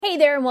Hey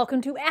there, and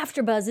welcome to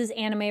AfterBuzz's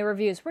Anime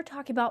Reviews. We're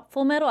talking about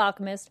Full Metal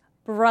Alchemist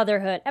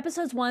Brotherhood,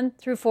 episodes 1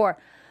 through 4.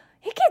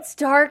 It gets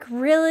dark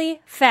really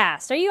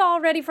fast. Are you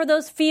all ready for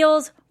those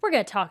feels? We're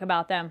going to talk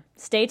about them.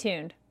 Stay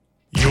tuned.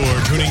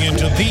 You're tuning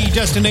into the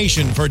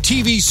destination for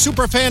TV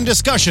superfan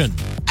discussion,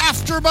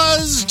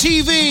 AfterBuzz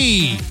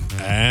TV.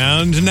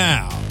 And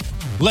now,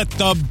 let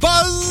the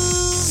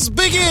buzz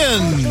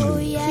begin.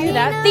 Cue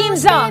that theme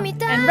song.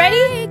 And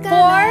ready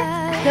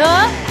for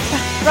the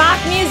rock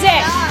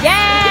music.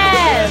 Yes!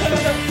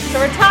 So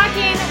we're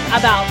talking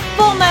about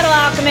Full Metal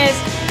Alchemist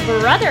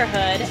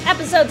Brotherhood,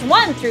 episodes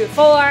 1 through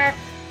 4.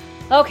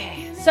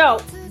 Okay,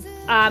 so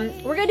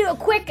we're going to do a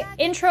quick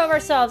intro of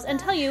ourselves and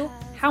tell you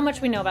how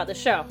much we know about the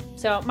show.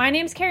 So my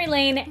name's Carrie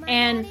Lane,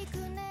 and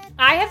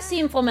I have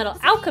seen Full Metal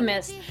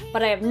Alchemist,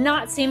 but I have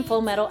not seen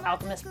Full Metal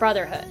Alchemist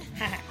Brotherhood.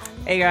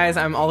 Hey guys,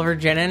 I'm Oliver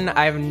Jenin.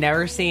 I've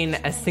never seen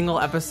a single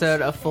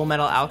episode of Full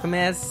Metal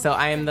Alchemist, so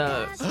I am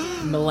the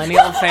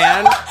millennial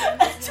fan.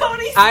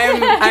 Tony,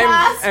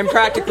 I'm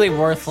practically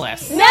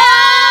worthless.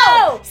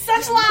 No!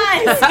 such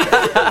lies.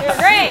 You're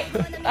great.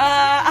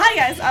 Hi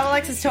guys, I'm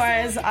Alexis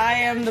Torres. I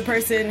am the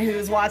person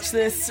who's watched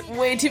this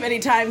way too many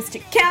times to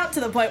count, to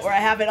the point where I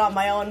have it on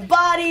my own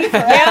body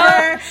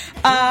forever.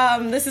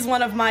 This is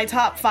one of my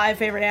top 5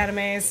 favorite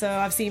animes, so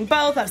I've seen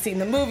both. I've seen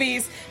the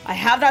movies. I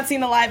have not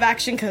seen the live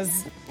action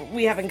because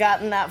we haven't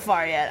gotten that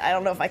far yet. I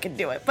don't know if I can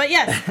do it. But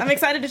yes, I'm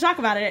excited to talk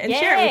about it and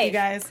share it with you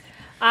guys.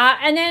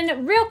 And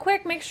then real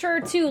quick, make sure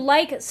to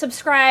like,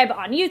 subscribe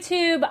on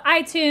YouTube,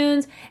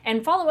 iTunes,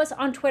 and follow us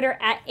on Twitter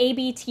at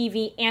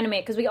ABTV Anime,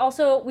 because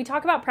we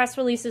talk about press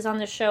releases on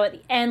this show at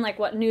the end, like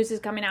what news is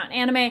coming out in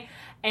anime,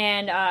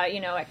 and,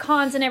 at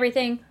cons and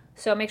everything.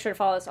 So make sure to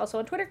follow us also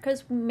on Twitter,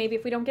 because maybe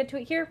if we don't get to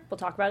it here, we'll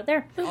talk about it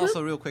there.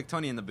 Also, real quick,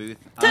 Tony in the booth.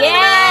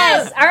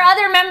 Yes! Our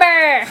other member!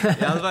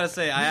 Yeah, I was about to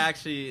say, I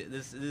actually,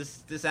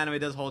 this anime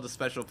does hold a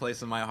special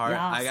place in my heart.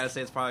 Yes. I gotta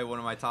say, it's probably one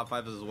of my top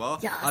 5 as well.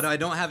 Yes. Although I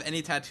don't have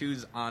any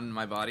tattoos on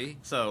my body,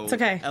 so... It's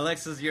okay.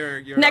 Alexis,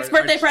 you're Next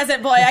birthday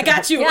present, boy. I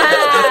got you.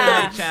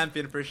 Yeah.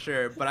 champion for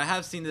sure. But I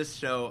have seen this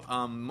show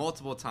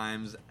multiple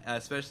times,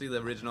 especially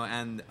the original,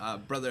 and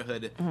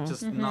Brotherhood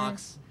just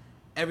knocks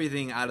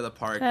everything out of the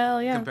park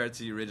compared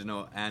to the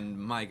original, and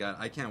my god,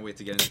 I can't wait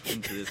to get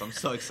into this. I'm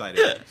so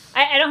excited.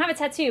 I don't have a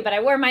tattoo, but I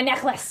wear my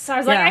necklace, so I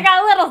was like, I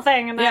got a little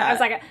thing, and I was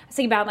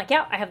thinking about it, I'm like,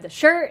 I have the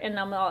shirt, and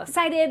I'm all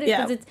excited,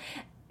 because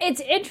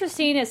it's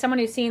interesting as someone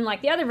who's seen,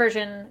 like, the other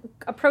version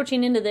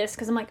approaching into this,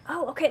 because I'm like,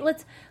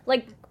 let's,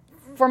 like,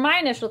 for my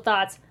initial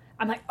thoughts,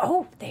 I'm like,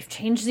 they've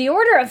changed the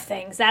order of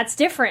things, that's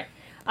different.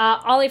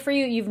 Ollie, for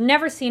you, you've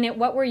never seen it,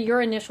 what were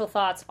your initial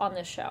thoughts on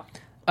this show?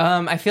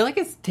 I feel like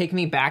it's taken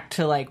me back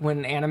to, like,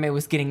 when anime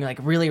was getting, like,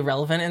 really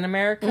relevant in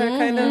America,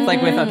 kind of.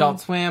 Like, with Adult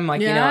Swim,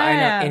 like, I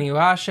know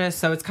Inuyasha,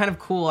 so it's kind of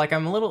cool. Like,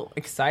 I'm a little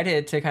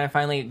excited to kind of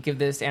finally give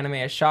this anime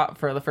a shot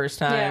for the first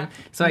time.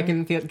 So I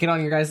can get on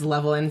your guys'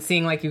 level, and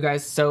seeing, like, you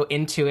guys so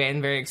into it and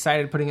very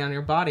excited putting it on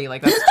your body.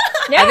 Like, that's...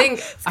 I think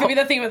it's going to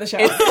be the theme of the show.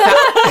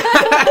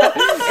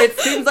 It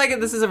seems like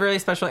this is a really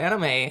special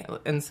anime,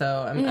 and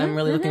so I'm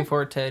really looking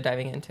forward to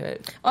diving into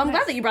it. Well, I'm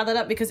glad that you brought that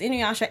up, because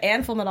Inuyasha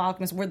and Full Metal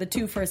Alchemist were the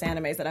 2 first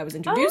animes that I was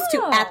introduced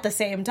to at the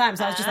same time.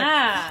 So I was just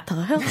like, what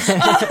the hell?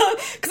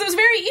 Because it was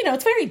very,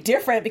 it's very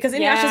different, because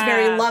Inuyasha's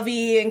very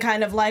lovey and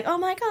kind of like, oh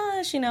my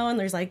gosh, and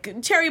there's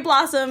like cherry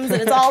blossoms,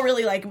 and it's all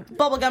really like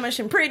bubblegumish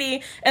and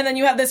pretty. And then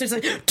you have this, there's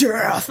like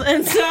death.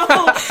 And so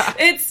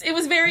it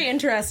was very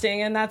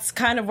interesting. And that's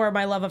kind of where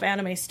my love of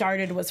anime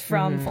started, was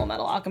from Full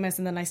Metal Alchemist.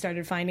 And then I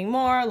started finding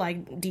more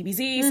like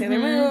DBZ, Sailor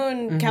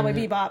Moon, Cowboy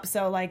Bebop.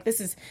 So like this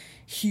is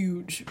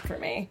huge for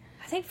me.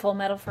 I think Full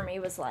Metal for me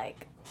was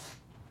like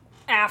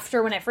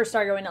after when I first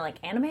started going to like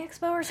Anime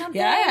Expo or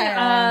something.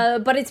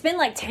 But it's been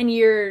like 10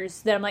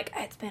 years that I'm like,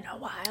 it's been a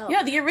while.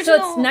 Yeah, the original.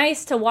 So it's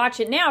nice to watch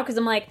it now, because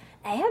I'm like,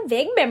 I have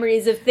vague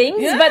memories of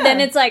things, but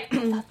then it's like,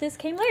 I thought this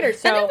came later.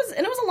 So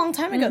and it was a long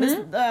time ago. This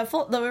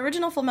the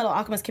original Full Metal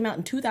Alchemist came out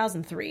in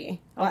 2003.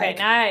 Okay,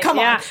 nice. Come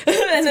on,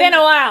 it's been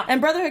a while. And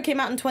Brotherhood came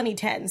out in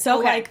 2010. So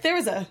like there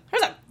was a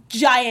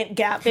giant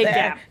gap. Big there.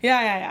 gap.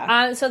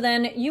 Yeah. So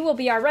then you will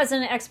be our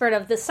resident expert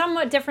of the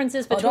somewhat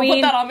differences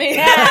between... don't put that on me.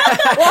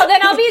 Well,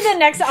 then I'll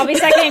be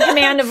second in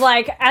command of,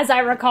 like, as I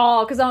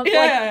recall, because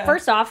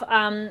first off,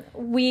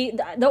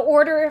 the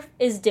order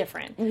is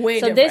different. Way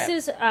different. This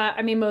is,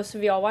 most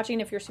of y'all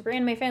watching, if you're super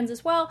anime fans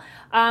as well,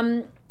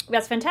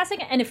 that's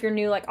fantastic. And if you're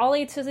new, like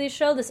Ollie, to this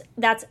show,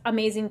 that's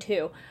amazing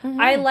too.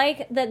 I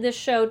like that this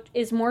show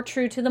is more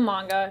true to the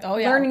manga.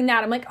 Learning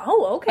that, I'm like,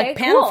 okay, like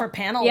panel for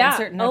panel in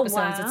certain episodes.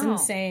 Wow. It's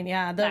insane.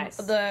 Yeah,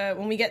 the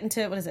when we get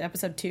into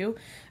episode 2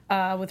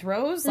 with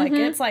Rose, like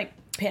it's like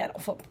panel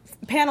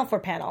for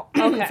panel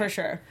for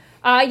sure.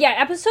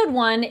 Episode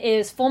 1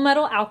 is Full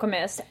Metal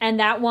Alchemist, and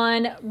that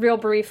one, real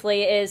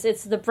briefly,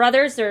 it's the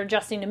brothers. They're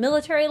adjusting to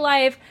military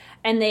life,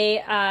 and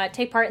they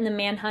take part in the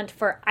manhunt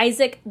for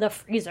Isaac the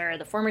Freezer,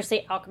 the former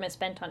state alchemist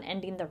bent on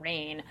ending the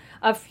reign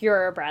of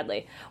Führer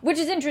Bradley. Which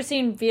is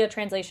interesting via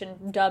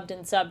translation, dubbed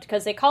and subbed,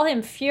 because they call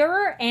him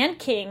Führer and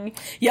King.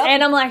 Yep.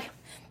 And I'm like...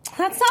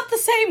 That's not the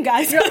same,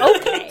 guys. You're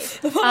okay.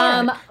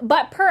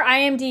 But per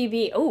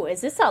IMDb,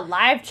 is this a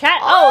live chat?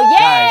 Oh, yay!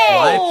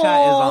 Guys, live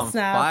chat is on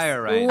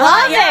fire right now.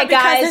 Love it,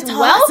 guys. It's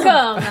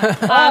Welcome.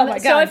 Oh my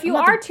God. So if you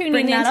I'm are about to tuning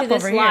bring that into up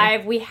this over here.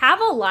 live, we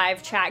have a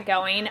live chat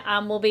going.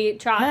 We'll be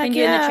dropping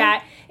you in the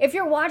chat. If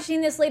you're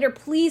watching this later,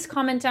 please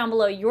comment down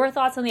below your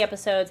thoughts on the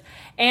episodes.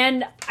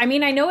 And, I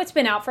mean, I know it's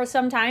been out for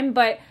some time,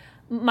 but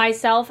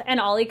myself and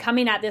Ollie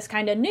coming at this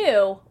kind of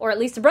new, or at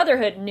least the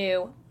Brotherhood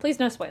new. Please,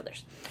 no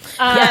spoilers.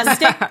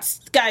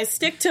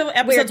 Stick to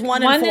episodes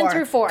 1 and 4. 1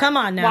 through 4. Come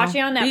on now.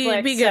 Watching on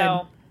Netflix. Be good.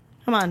 So.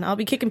 Come on, I'll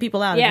be kicking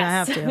people out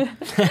Yes. if I have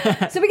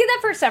to. So we get that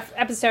first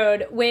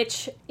episode,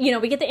 which,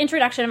 we get the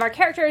introduction of our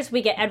characters.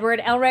 We get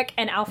Edward Elric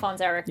and Alphonse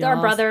Elric. They're our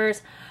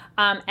brothers.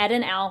 Ed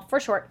and Al for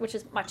short, which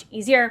is much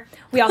easier.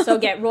 We also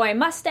get Roy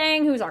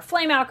Mustang, who's our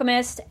flame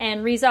alchemist,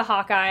 and Riza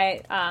Hawkeye,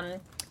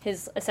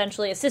 his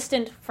essentially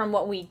assistant, from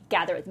what we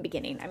gather at the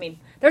beginning. I mean,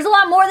 there's a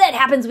lot more that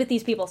happens with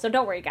these people, so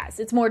don't worry, guys.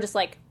 It's more just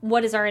like,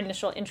 what is our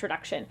initial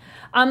introduction?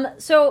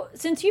 So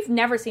since you've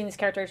never seen these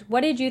characters,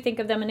 what did you think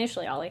of them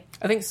initially, Ollie?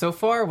 I think so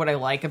far what I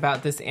like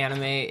about this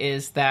anime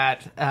is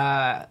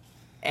that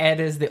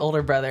Ed is the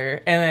older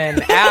brother, and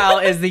then Al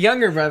is the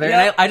younger brother. Yep.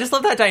 And I just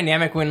love that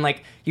dynamic when,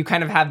 like, you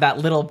kind of have that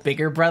little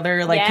bigger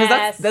brother. Like,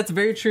 because that's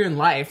very true in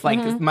life.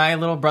 Like, my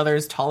little brother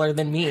is taller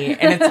than me,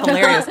 and it's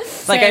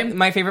hilarious. Like,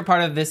 my favorite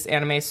part of this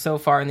anime so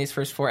far in these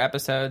first 4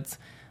 episodes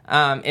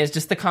is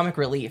just the comic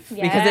relief. Yes.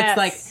 Because it's,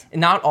 like,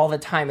 not all the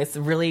time. It's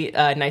really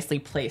nicely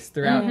placed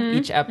throughout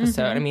each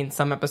episode. I mean,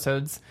 some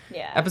episodes...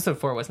 Yeah. Episode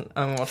 4 wasn't...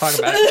 we'll talk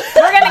about it.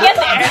 We're going to get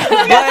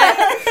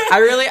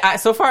there. But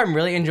so far I'm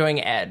really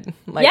enjoying Ed.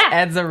 Like,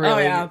 Ed's a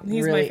really...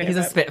 He's my favorite. He's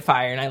a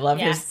spitfire, and I love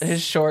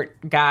his short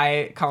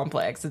guy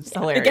complex. It's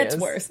hilarious. It gets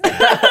worse.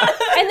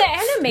 And the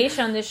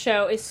animation on this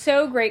show is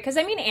so great, because,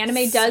 I mean,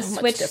 anime does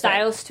switch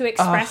styles to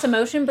express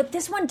emotion, but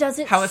this one does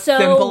it How so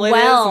simple it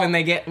well. is when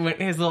they get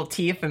his little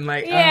teeth and,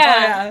 like...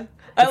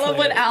 I love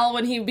when Al,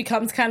 when he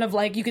becomes kind of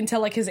like, you can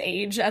tell like his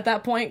age at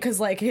that point, because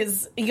like he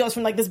goes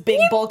from like this big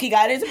bulky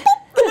guy to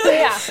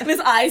and his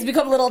eyes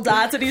become little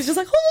dots, and he's just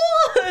like,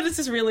 oh, and it's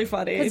just really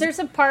funny. Because there's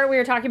a part we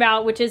were talking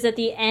about, which is at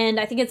the end,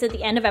 I think it's at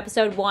the end of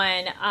episode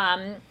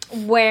 1,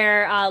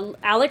 where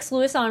Alex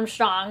Louis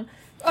Armstrong.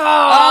 It's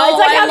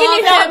like, how can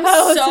you not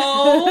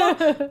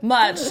pose so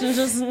much?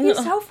 He's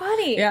so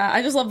funny. Yeah,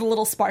 I just love the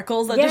little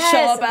sparkles that just show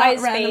up out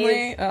randomly.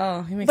 Face.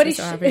 Oh, he makes me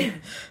so happy.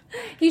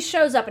 He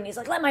shows up and he's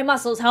like, let my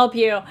muscles help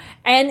you.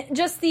 And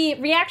just the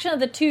reaction of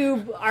the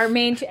two, our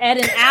main Ed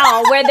and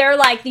Al, where they're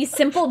like these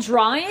simple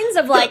drawings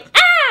of like,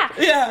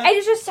 Yeah. And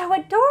it's just so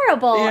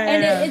adorable.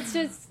 It's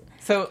just...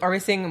 So, are we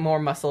seeing more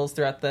muscles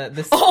throughout this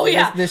He's show?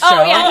 like,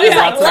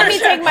 let me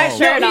take my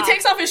shirt off. He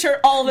takes off his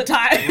shirt all the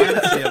time. You're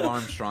gonna see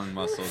Armstrong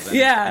muscles. And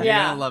you're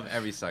gonna love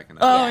every second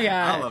of it.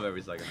 I love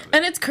every second of it.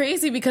 And it's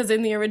crazy because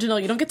in the original,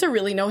 you don't get to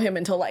really know him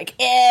until like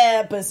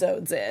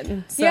episodes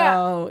in.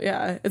 So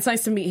it's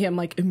nice to meet him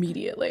like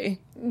immediately.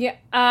 Yeah,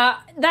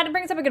 that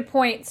brings up a good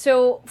point.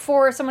 So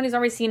for someone who's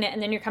already seen it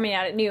and then you're coming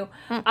at it new,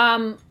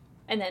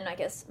 and then I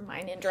guess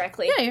mine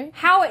indirectly. Yeah.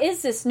 How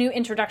is this new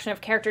introduction of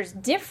characters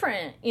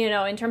different,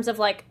 in terms of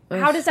like,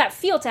 how does that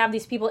feel to have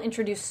these people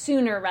introduced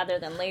sooner rather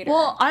than later?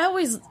 Well, I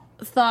always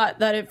thought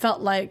that it felt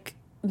like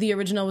the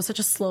original was such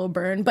a slow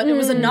burn, but there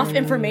was enough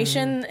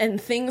information and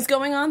things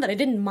going on that I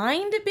didn't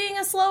mind it being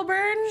a slow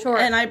burn. Sure.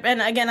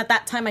 And again, at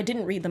that time, I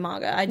didn't read the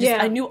manga.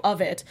 I knew of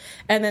it.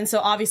 And then so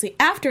obviously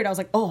after it, I was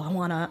like, oh,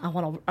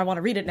 I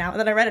wanna read it now. And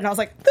then I read it and I was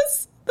like,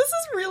 this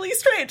is really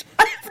strange.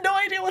 I have no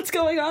idea what's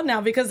going on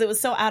now because it was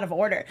so out of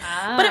order.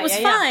 But it was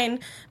fine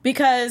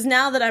because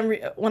now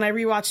that when I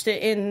rewatched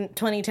it in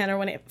 2010 or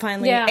when it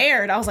finally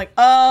aired, I was like,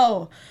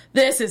 oh,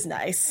 this is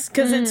nice.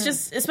 Because it's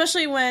just,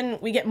 especially when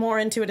we get more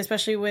into it,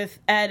 especially with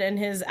Ed and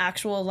his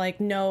actual,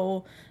 like,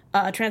 no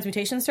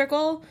transmutation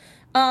circle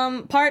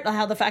part,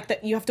 how the fact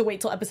that you have to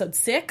wait till episode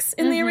 6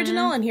 in the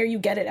original, and here you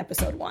get it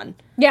episode 1.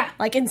 Yeah.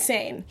 Like,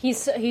 insane.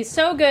 He's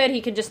so good,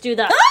 he can just do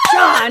the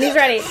and he's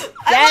ready. Yes.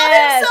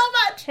 I love him so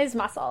much. His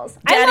muscles.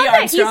 Daddy I love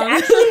Armstrong.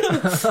 that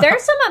he's actually,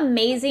 there's some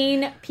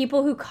amazing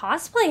people who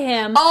cosplay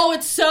him. Oh,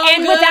 it's so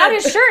and good. without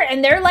his shirt,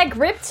 and they're like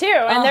ripped too,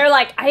 and they're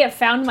like, I have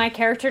found my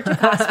character to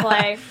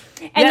cosplay.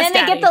 And then they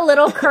Daddy. get the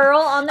little curl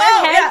on their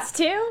heads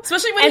too.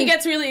 Especially when he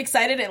gets really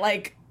excited, what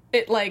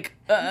is it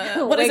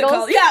Wiggles?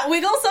 called? Yeah,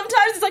 wiggles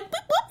sometimes. It's like, boop,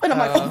 boop, and I'm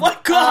like, oh my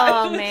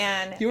god. Oh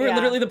man. You were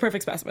literally the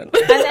perfect specimen.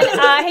 And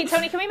then, hey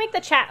Tony, can we make the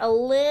chat a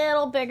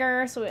little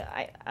bigger? So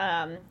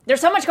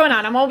there's so much going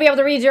on. I won't be able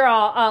to read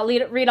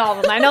read all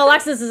of them. I know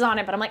Alexis is on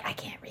it, but I'm like, I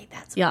can't read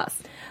that. Yes.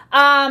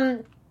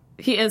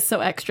 He is so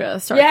extra,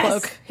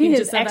 Starcloak. He is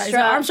just said extra.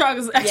 that. Armstrong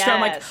is extra. Yes.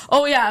 I'm like,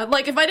 oh yeah.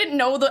 Like, if I didn't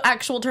know the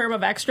actual term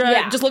of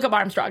extra, just look up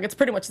Armstrong. It's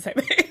pretty much the same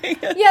thing.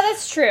 Yeah,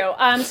 that's true.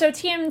 So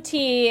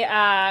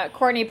TMT,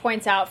 Courtney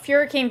points out,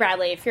 Führer King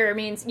Bradley. Führer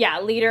means,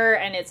 leader,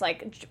 and it's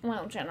like,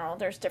 general.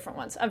 There's different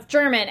ones. Of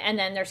German, and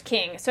then there's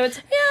King. So it's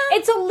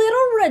a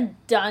little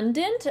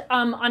redundant.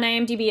 On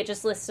IMDb, it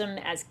just lists him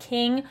as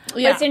King.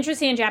 But it's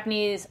interesting in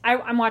Japanese.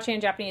 I'm watching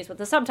in Japanese with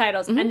the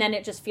subtitles, and then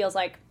it just feels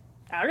like,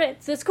 all right,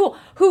 it's cool.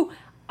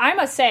 I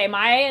must say,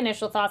 my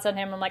initial thoughts on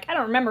him, I'm like, I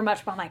don't remember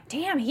much, but I'm like,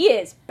 damn, he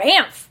is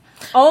Bamf.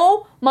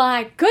 Oh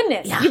my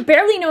goodness. Yeah. You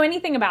barely know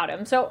anything about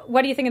him. So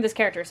what do you think of this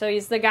character? So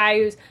he's the guy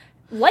who's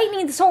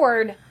lightning the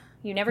sword.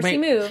 You never see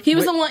move. He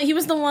was the one. He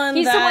was the one.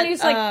 He's that, the one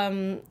who's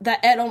like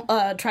that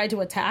Ed tried to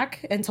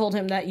attack and told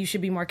him that you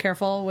should be more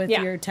careful with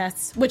your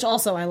tests. Which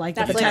also I liked.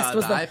 The test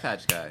was the eye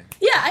patch guy.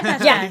 Yeah, eye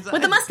patch guy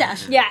with the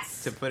mustache.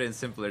 Yes. To put it in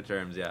simpler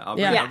terms, I'll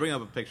bring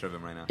up a picture of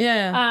him right now.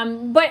 Yeah.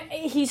 But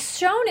he's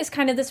shown as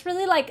kind of this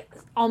really like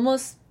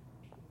almost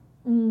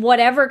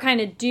whatever kind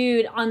of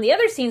dude on the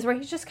other scenes where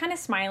he's just kind of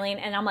smiling,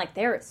 and I'm like,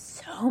 there is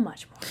so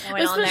much more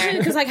going on there. Especially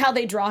because like how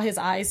they draw his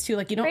eyes too,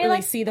 like you don't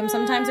really see them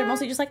sometimes. They're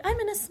mostly just like, I'm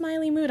in a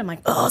smiley mood. I'm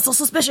like, oh, so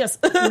suspicious.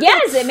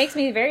 Yes, it makes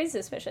me very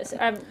suspicious.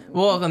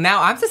 Well,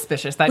 now I'm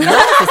suspicious that you're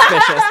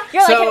suspicious.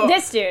 You're like,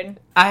 this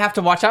dude. I have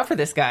to watch out for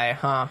this guy,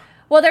 huh?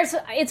 Well,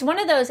 it's one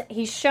of those,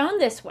 he's shown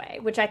this way,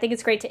 which I think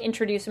it's great to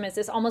introduce him as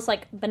this almost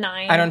like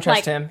benign. I don't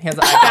trust him. He has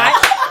an eye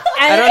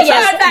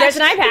patch. There's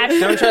an eye patch.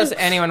 Don't trust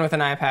anyone with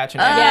an eye patch.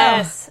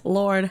 Yes.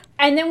 Lord.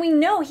 And then we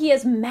know he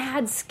has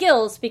mad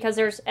skills because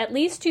there's at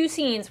least 2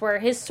 scenes where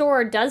his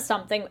sword does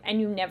something and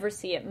you never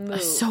see it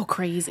move. So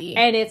crazy.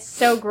 And it's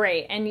so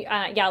great. And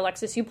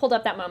Alexis, you pulled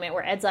up that moment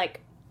where Ed's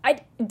like,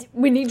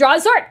 when he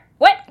draws his sword.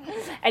 What?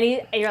 And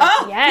you're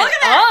like, yes. Look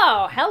at that.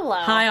 Oh, hello.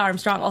 Hi,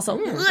 Armstrong. Also,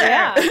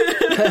 yeah.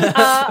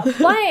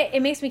 But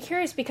it makes me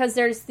curious because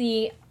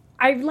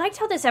I liked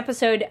how this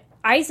episode,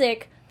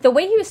 Isaac, the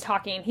way he was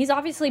talking, he's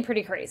obviously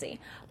pretty crazy.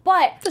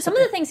 But some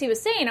of the things he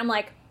was saying, I'm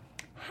like,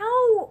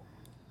 how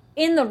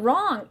in the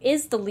wrong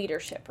is the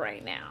leadership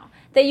right now?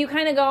 That you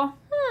kind of go,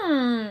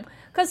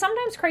 because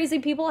sometimes crazy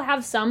people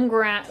have some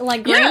grain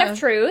of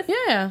truth.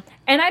 Yeah.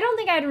 And I don't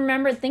think I'd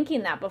remembered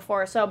thinking that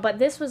before. So, but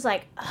this was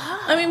like,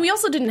 I mean, we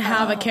also didn't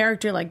have a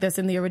character like this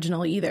in the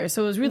original either.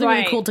 So it was really,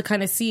 really cool to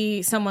kind of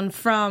see someone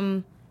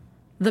from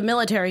the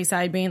military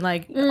side being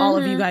like, all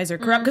of you guys are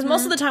corrupt. Because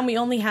most of the time we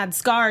only had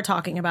Scar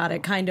talking about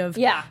it kind of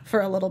for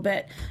a little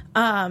bit.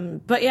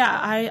 But yeah,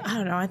 I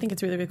don't know. I think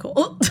it's really, really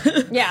cool.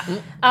 Yeah.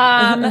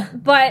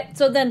 But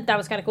so then that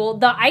was kind of cool.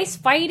 The ice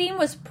fighting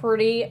was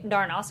pretty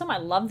darn awesome. I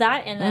love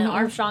that. And then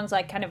Armstrong's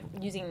like kind of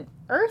using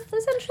Earth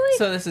essentially.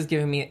 So this is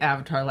giving me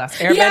Avatar Last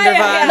Airbender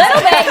vibes. A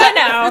little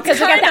bit,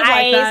 because we got the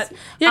ice. Like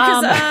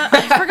yeah,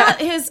 because I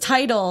forgot his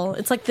title.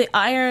 It's like the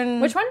Iron...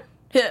 Which one?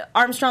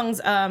 Armstrong's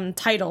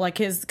title, like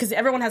because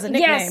everyone has a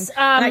nickname,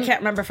 and I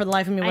can't remember for the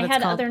life of me what it's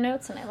called. I had other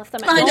notes and I left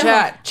them at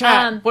home.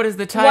 Chat. What is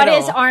the title?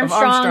 What is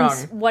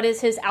Armstrong's? What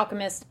is his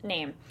alchemist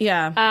name?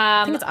 Yeah,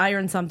 I think it's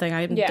Iron something.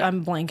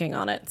 I'm blanking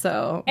on it.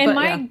 So,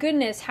 and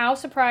goodness, how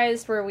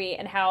surprised were we,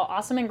 and how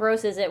awesome and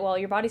gross is it? Well,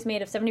 your body's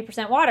made of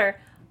 70% water.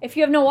 If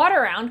you have no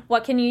water around,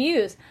 what can you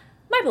use?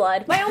 My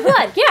blood. My own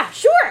blood. Yeah,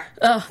 sure.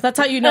 That's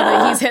how you know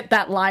that he's hit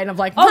that line of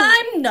like,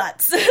 I'm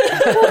nuts. Well,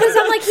 because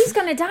I'm like, he's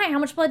going to die. How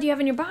much blood do you have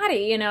in your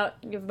body? You know,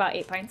 you have about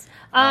 8 pints.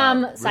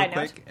 Side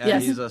note.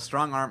 Yes. He's a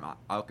strong arm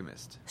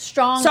alchemist.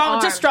 Strong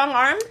arm. Just strong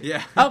arm?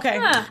 Yeah. Okay.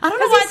 I don't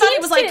know why I thought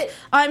it was like,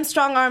 I'm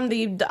strong arm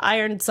the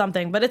iron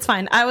something, but it's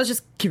fine. I was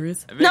just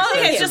curious. No,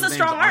 it's just a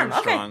strong arm.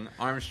 Armstrong. Okay.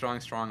 Armstrong,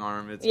 strong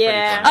arm. It's pretty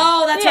funny.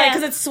 Oh, that's right,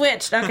 because it's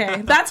switched.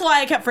 Okay. That's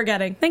why I kept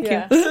forgetting. Thank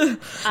you. But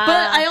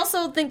I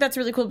also think that's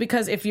really cool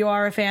because if you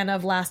are a fan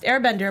of Last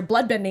Airbender,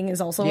 bloodbending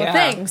is also a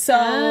thing. So,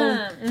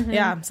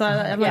 so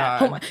I'm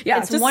like,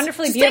 it's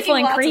wonderfully beautiful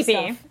and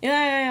creepy.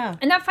 Yeah.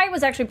 And that fight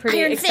was actually pretty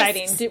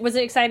exciting. Was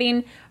it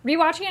exciting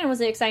rewatching it, and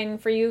was it exciting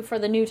for you for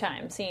the new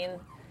time, seeing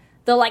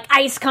the like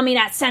ice coming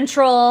at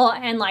Central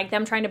and like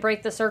them trying to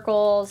break the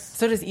circles?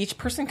 So does each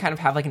person kind of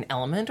have like an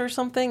element or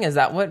something? Is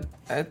that what...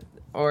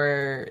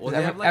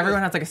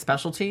 everyone has like a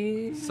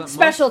specialty?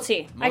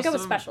 Specialty. I go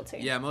with specialty.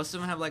 Yeah, most of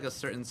them have like a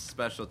certain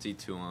specialty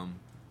to them.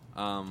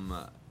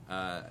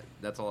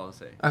 That's all I'll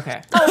say. Okay.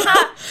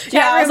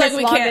 I was like,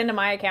 we can't into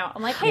my account.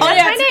 I'm like, hey,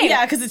 that's my name.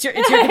 Yeah, because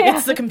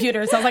it's the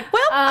computer. So I was like,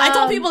 well, I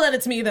told people that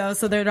it's me though,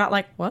 so they're not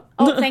like, what?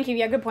 Oh, thank you.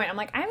 Yeah, good point. I'm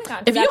like, I haven't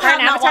gotten to if you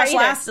have not watched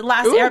Last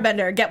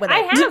Airbender, get with it. I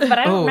have, but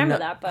I don't remember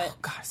that. But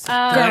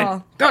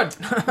Good.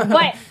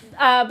 But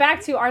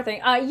back to our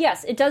thing.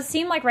 Yes, it does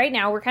seem like right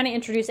now we're kind of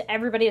introduced.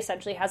 Everybody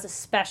essentially has a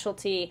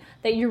specialty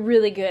that you're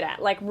really good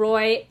at. Like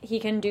Roy, he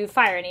can do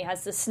fire, and he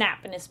has the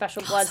snap and his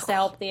special bloods to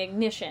help the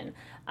ignition.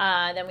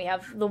 Then we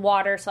have the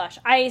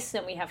water/ice,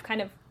 and we have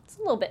kind of it's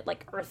a little bit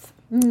like earth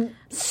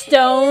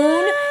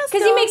stone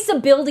because he makes the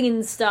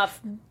building stuff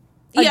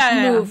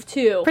move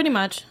too, pretty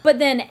much. But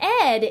then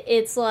Ed,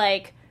 it's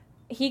like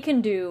he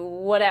can do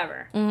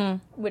whatever,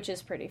 which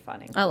is pretty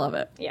funny. I love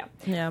it. Yeah.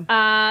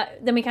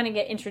 Then we kind of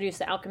get introduced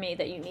to alchemy,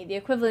 that you need the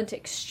equivalent to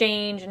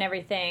exchange and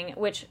everything,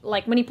 which,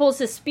 like, when he pulls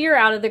his spear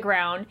out of the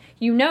ground,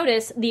 you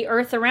notice the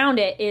earth around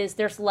it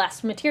there's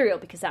less material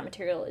because that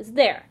material is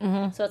there.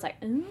 So it's like,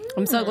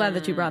 I'm so glad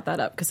that you brought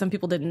that up because some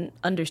people didn't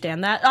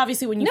understand that,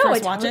 obviously, when you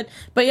first watch it.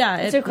 But yeah,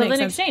 it's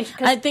equivalent exchange.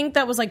 I think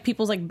that was, like,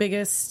 people's, like,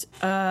 biggest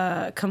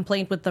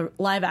complaint with the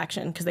live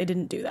action because they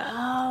didn't do that.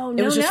 Oh,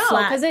 no,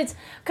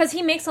 because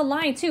he makes a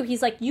line too.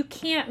 He's like, you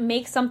can't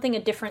make something a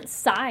different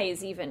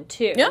size even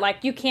too.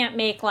 Like you can't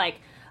make like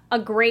a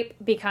grape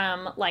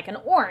become like an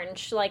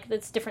orange, like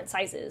it's different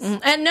sizes.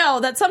 And no,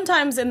 that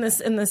sometimes in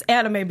this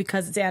anime,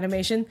 because it's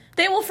animation,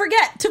 they will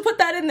forget to put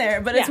that in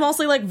there, but it's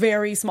mostly like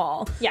very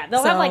small. Yeah,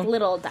 they'll have like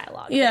little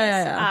dialogue.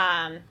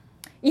 Yeah.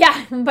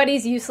 Yeah, but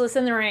he's useless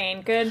in the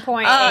rain. Good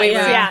point.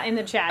 Yeah, in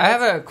the chat. I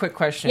have a quick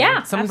question.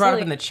 Yeah, someone brought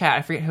up in the chat.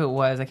 I forget who it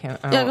was. I go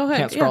ahead.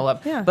 can't scroll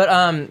up. Yeah.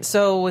 But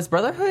so was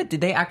Brotherhood?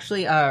 Did they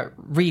actually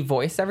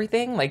revoice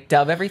everything, like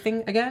dub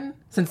everything again?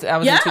 Since that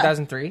was in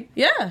 2003.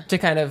 Yeah. To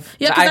kind of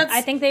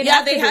I think they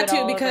had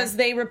to because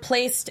they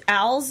replaced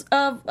Al's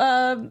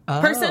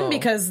person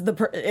because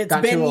it's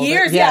been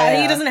years.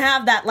 Yeah, he doesn't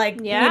have that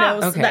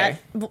that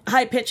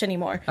high pitch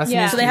anymore. So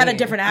they had a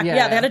different actor.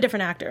 Yeah, they had a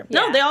different actor.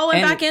 No, they all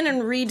went back in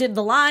and redid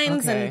the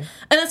lines and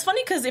it's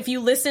funny because if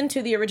you listen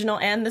to the original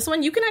and this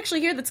one, you can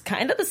actually hear that's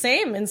kind of the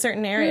same in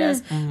certain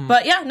areas.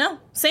 But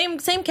same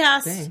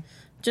cast,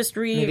 just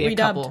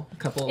redubbed.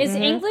 Couple. Is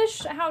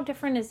English? How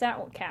different is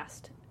that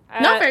cast?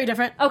 Not very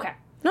different. Okay.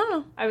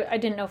 No. I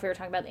didn't know if we were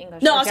talking about the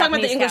English. No, I was talking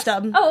about the English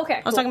dub. Oh, okay.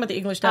 I was talking about the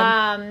English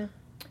dub.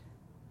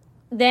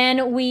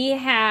 Then we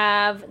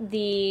have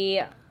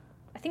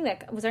I think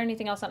that was there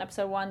anything else on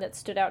episode 1 that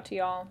stood out to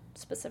y'all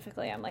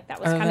specifically? I'm like, that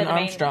was kind of the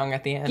main. Armstrong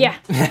at the end. Yeah,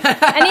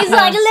 and he's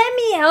like, "Let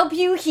me help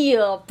you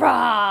heal,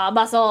 brah,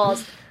 muscles."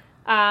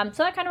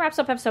 So that kind of wraps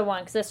up episode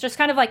 1 because it's just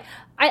kind of like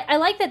I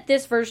like that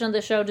this version of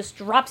the show just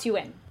drops you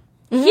in.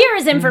 Here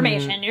is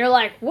information. You're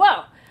like,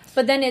 whoa.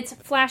 But then it's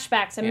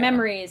flashbacks and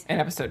memories. In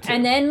episode 2.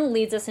 And then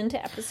leads us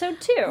into episode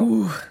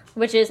 2,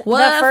 which is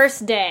the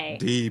first day.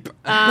 Deep.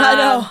 I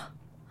know.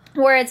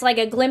 Where it's like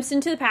a glimpse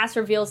into the past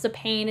reveals the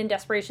pain and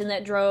desperation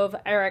that drove the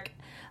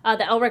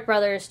Elric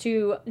brothers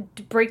to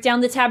break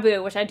down the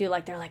taboo, which I do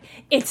like. They're like,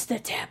 it's the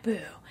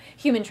taboo.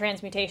 Human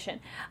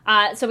transmutation.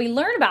 So we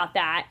learn about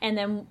that and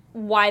then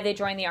why they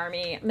joined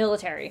the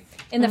military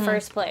in the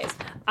first place.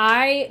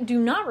 I do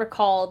not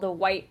recall the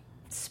white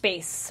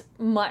space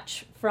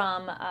much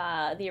from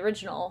the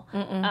original,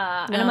 and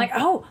I'm like,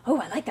 oh,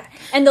 I like that.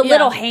 And the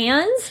little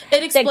hands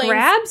that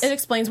grabs. It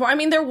explains more. I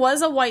mean, there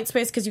was a white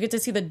space because you get to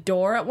see the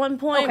door at one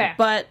point,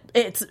 but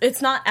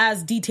it's not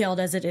as detailed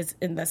as it is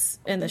in this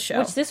show.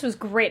 Which this was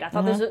great. I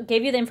thought this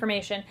gave you the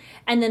information,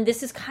 and then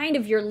this is kind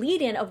of your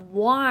lead-in of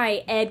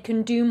why Ed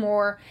can do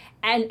more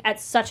and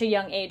at such a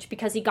young age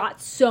because he got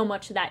so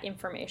much of that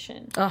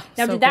information. Now,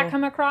 did that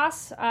come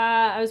across?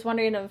 I was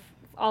wondering of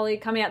Ollie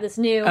coming out this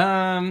new.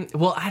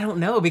 Well, I don't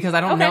know because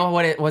I don't know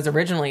what it was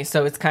originally,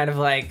 so it's kind of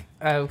like,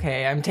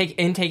 okay, I'm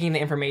taking the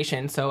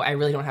information, so I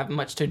really don't have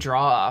much to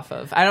draw off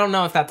of. I don't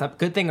know if that's a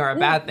good thing or a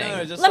bad thing.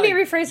 No, just Let me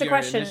rephrase the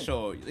question.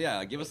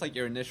 Give us like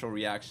your initial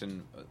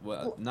reaction,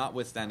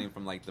 notwithstanding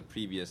from like the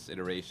previous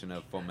iteration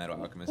of Full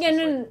Metal Alchemist.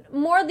 Yeah,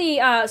 more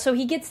the so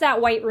he gets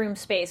that white room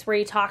space where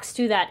he talks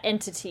to that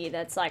entity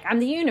that's like, I'm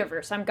the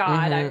universe, I'm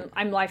God,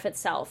 I'm life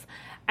itself.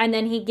 And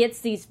then he gets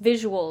these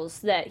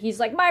visuals that he's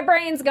like, my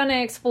brain's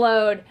gonna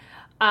explode.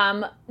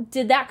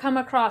 Did that come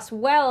across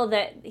well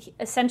that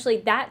essentially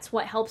that's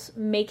what helps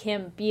make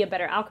him be a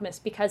better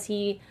alchemist because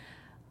he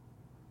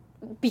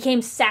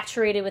became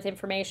saturated with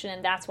information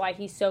and that's why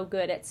he's so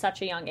good at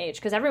such a young age?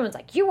 Because everyone's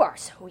like, you are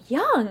so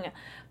young.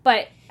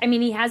 But, I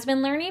mean, he has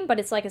been learning, but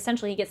it's like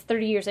essentially he gets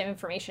 30 years of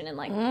information in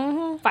like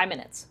 5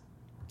 minutes.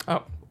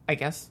 Oh. I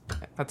guess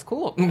that's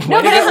cool. No,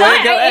 but it's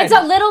not.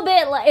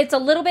 It's a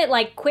little bit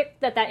like quick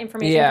that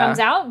information comes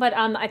out. But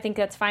I think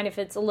that's fine if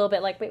it's a little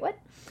bit like, wait, what?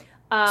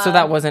 So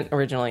that wasn't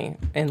originally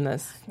in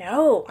this.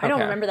 No, I don't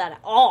remember that at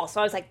all.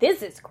 So I was like,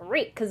 this is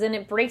great because then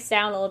it breaks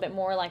down a little bit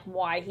more like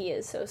why he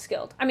is so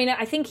skilled. I mean,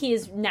 I think he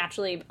is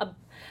naturally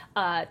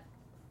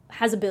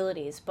has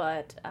abilities,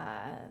 but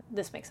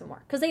this makes him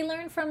more because they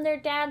learn from their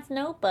dad's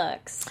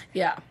notebooks.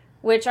 Yeah.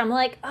 Which I'm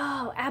like,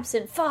 oh,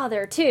 absent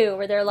father, too.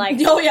 Where they're like,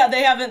 oh, yeah,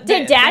 they haven't.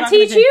 Did dad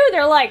teach you?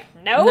 They're like,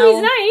 no,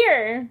 he's not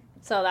here.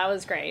 So that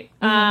was great.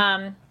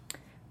 And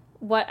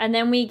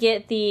then we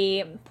get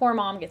the poor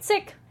mom gets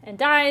sick and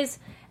dies.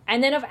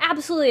 And then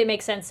absolutely it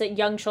makes sense that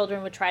young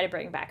children would try to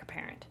bring back a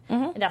parent.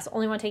 And that's the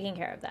only one taking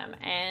care of them.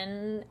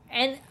 And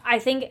I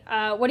think,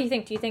 what do you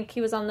think? Do you think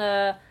he was on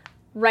the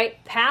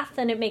right path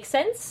and it makes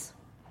sense?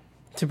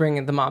 To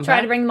bring the mom back?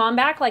 Try to bring the mom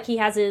back? Like he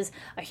has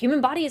a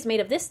human body is made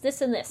of this, this,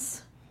 and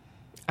this.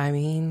 I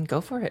mean,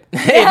 go for it.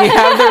 If you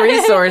have the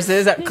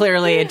resources,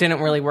 clearly it didn't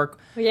really work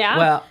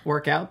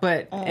out,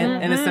 but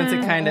in a sense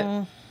it kind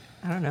of,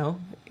 I don't know,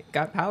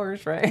 got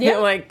powers, right? Yeah.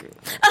 Like,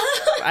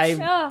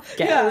 I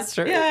guess,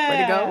 sure, way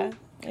to go.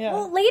 Yeah.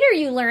 Well, later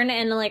you learn,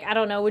 and like, I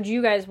don't know, would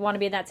you guys want to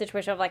be in that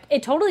situation of like,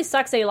 it totally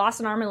sucks that he lost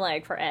an arm and a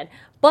leg for Ed,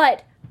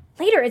 but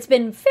later it's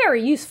been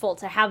very useful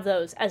to have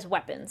those as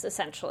weapons,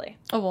 essentially.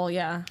 Oh, well,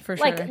 yeah, for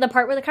sure. Like the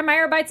part where the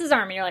Chimera bites his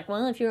arm, and you're like,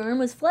 well, if your arm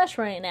was flesh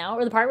right now,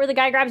 or the part where the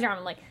guy grabs your arm,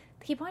 I'm like,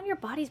 keep on your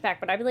bodies back,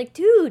 but I'd be like,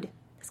 dude,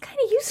 that's kind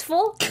of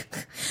useful.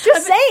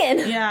 Just saying.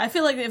 Yeah, I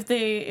feel like if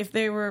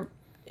they for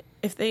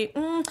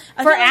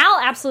Al,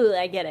 absolutely,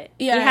 I get it.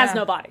 Yeah, he has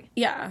no body.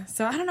 Yeah,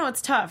 so I don't know,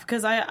 it's tough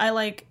because I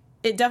like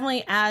it.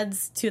 Definitely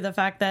adds to the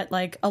fact that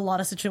like a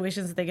lot of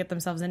situations that they get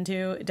themselves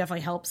into, it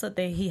definitely helps that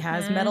he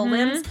has metal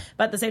limbs,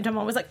 but at the same time, I'm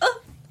always like,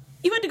 oh.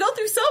 you had to go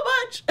through so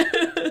much.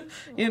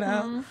 You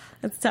know,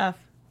 it's tough.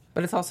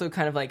 But it's also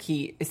kind of like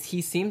he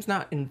seems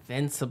not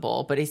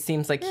invincible, but he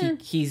seems like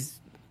he's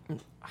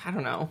I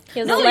don't know. He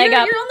has a leg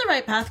up. You're on the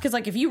right path because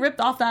like if you ripped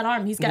off that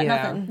arm, he's got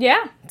nothing.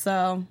 Yeah.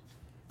 So,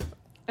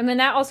 and then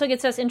that also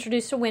gets us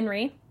introduced to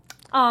Winry.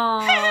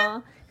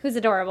 Aww. Who's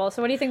adorable.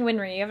 So what do you think of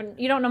Winry?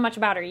 You don't know much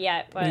about her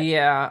yet, but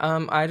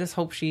yeah. I just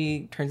hope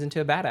she turns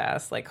into a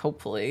badass. Like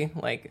hopefully,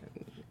 like.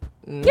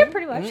 Yeah,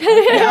 pretty much.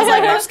 I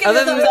was like,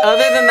 other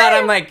than that,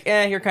 I'm like,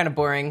 you're kind of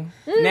boring.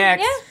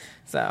 Next. Yeah.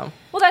 So.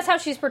 Well, that's how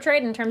she's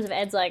portrayed in terms of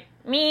Ed's like,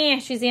 me,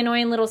 she's the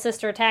annoying little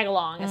sister tag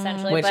along,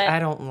 essentially. Which but I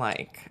don't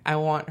like. I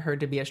want her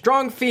to be a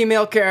strong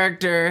female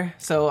character.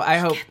 So I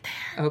hope.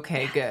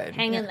 Okay, good.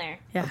 hang in there.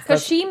 Yeah.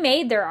 Because she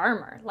made their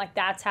armor. Like,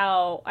 that's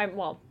how,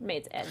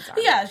 made Ed's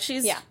armor. yeah,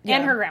 she's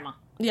And her grandma.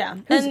 Yeah,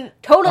 And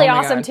totally Oh my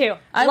awesome, God. too.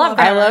 I love love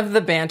her. I love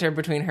the banter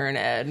between her and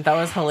Ed. That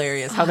was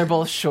hilarious. How they're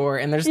both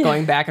short and they're just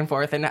going back and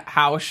forth and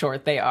how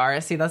short they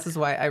are. See, this is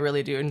why I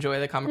really do enjoy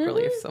the comic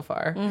relief so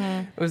far.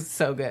 It was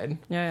so good.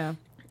 yeah.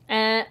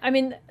 And I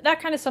mean,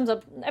 that kind of sums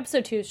up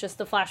episode 2 is just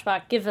the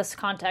flashback, give us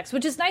context,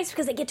 which is nice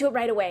because they get to it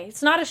right away.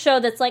 It's not a show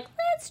that's like,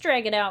 let's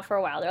drag it out for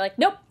a while. They're like,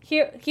 nope,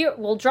 here,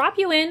 we'll drop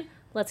you in.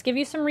 Let's give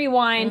you some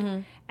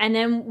rewind. And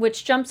then,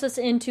 which jumps us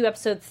into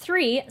episode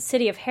 3,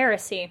 City of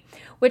Heresy,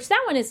 which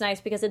that one is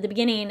nice because at the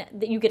beginning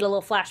you get a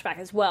little flashback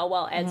as well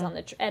while Ed's on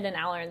Ed and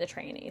Al are in the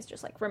train and he's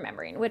just like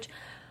remembering, which,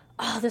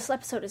 this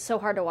episode is so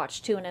hard to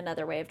watch too in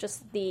another way of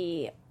just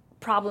the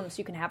problems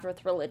you can have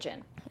with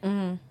religion.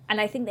 And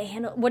I think they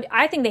handle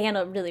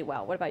it really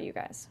well. What about you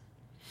guys?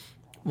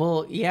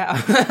 Well, yeah.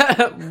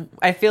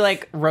 I feel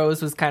like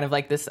Rose was kind of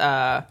like this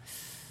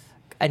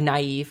a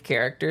naive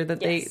character that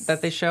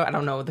they show. I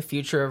don't know the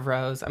future of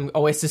Rose. I'm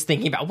always just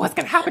thinking about what's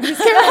going to happen to these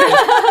characters.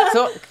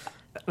 So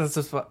that's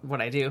just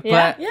what I do.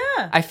 Yeah.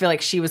 But I feel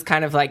like she was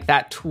kind of like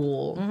that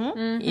tool,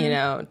 you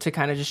know, to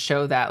kind of just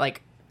show that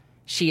like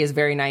she is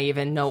very naive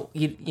and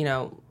you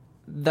know,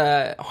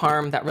 the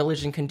harm that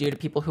religion can do to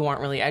people who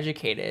aren't really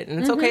educated. And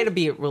it's okay to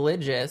be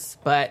religious,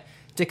 but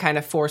to kind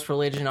of force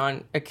religion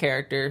on a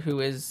character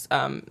who is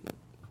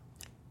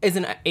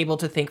isn't able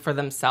to think for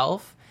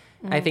themselves.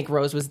 I think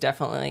Rose was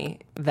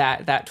definitely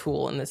that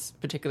tool in this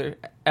particular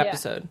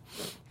episode.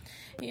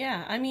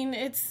 Yeah, I mean,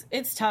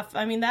 it's tough.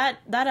 I mean, that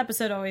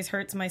episode always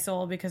hurts my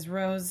soul because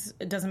Rose,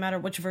 it doesn't matter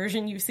which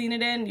version you've seen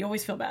it in, you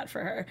always feel bad for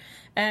her.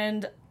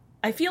 And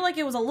I feel like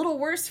it was a little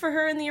worse for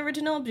her in the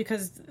original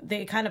because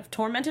they kind of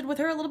tormented with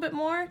her a little bit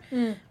more.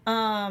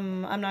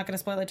 I'm not going to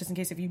spoil it just in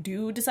case if you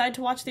do decide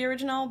to watch the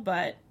original,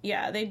 but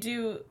yeah, they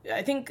do.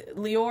 I think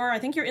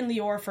you're in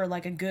Lior for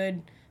like a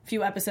good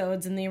few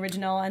episodes in the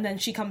original, and then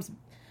she comes...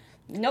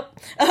 Nope.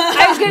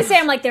 I was going to say,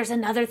 I'm like, there's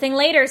another thing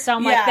later, so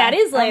I'm like, that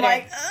is later. I'm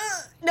like,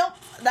 nope.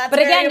 That's but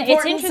very again, it's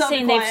important,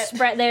 interesting. They've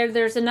spread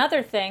there's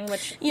another thing,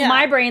 which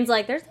my brain's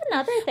like, there's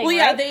another thing. Well,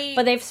 yeah, right?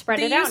 But they've spread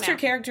it out. They used her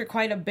character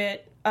quite a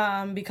bit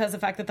because the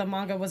fact that the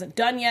manga wasn't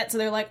done yet. So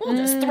they're like, we'll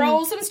just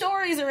throw some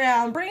stories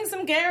around, bring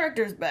some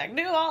characters back,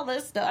 do all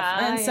this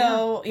stuff.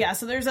 So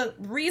there's a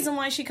reason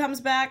why she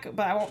comes back,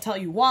 but I won't tell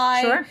you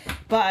why. Sure.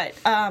 But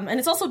and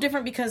it's also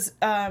different because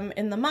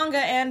in the manga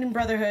and in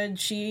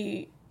Brotherhood,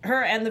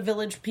 her and the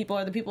village people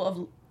are the people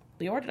of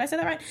Lior. Did I say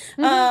that right?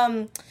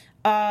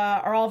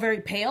 Are all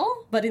very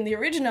pale, but in the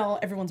original,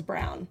 everyone's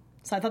brown.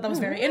 So I thought that was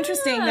very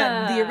interesting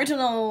that the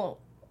original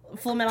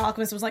Full Metal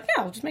Alchemist was like,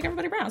 yeah, we'll just make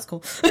everybody brown. It's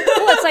cool. Well,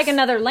 it's like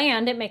another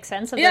land. It makes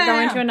sense. If they're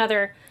going to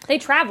another... They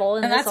travel.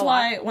 And that's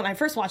why when I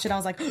first watched it, I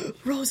was like, oh,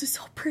 Rose is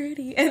so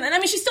pretty. And I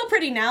mean, she's still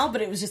pretty now,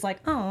 but it was just like,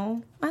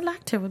 oh, I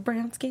liked her with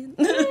brown skin.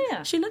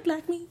 Yeah. She looked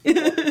like me.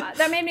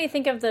 That made me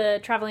think of the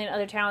traveling in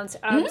other towns.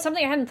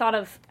 Something I hadn't thought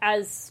of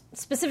as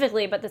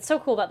specifically, but that's so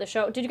cool about the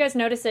show. Did you guys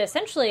notice that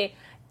essentially...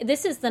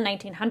 This is the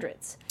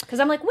 1900s. Because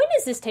I'm like, when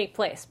does this take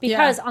place?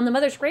 Because on the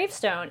mother's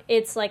gravestone,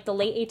 it's like the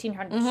late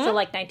 1800s to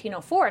like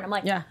 1904. And I'm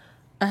like, yeah.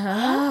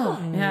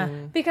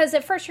 Because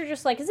at first you're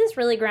just like, is this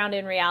really grounded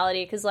in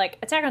reality? Because like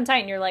Attack on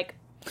Titan, you're like,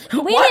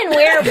 when and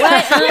where,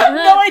 what?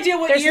 No idea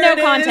what There's year no it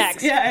is.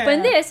 context. Yeah. But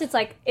in this, it's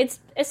like, it's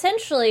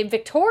essentially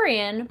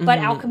Victorian, but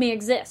alchemy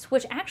exists,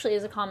 which actually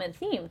is a common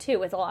theme, too,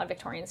 with a lot of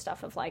Victorian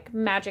stuff of, like,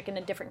 magic in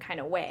a different kind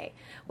of way.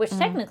 Which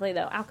technically,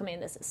 though, alchemy in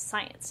this is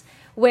science.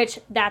 Which,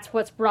 that's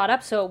what's brought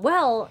up so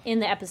well in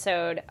the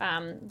episode.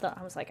 I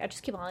was like, I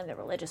just keep calling the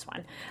religious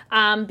one.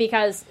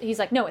 Because he's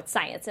like, no, it's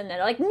science. And they're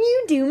like,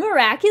 you do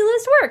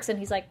miraculous works. And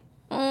he's like,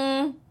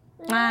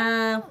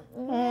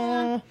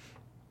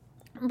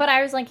 But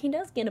I was like, Ed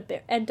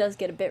does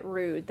get a bit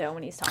rude, though,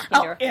 when he's talking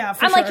to her. Yeah,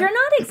 for I'm sure. like, you're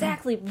not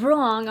exactly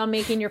wrong on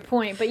making your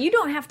point, but you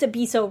don't have to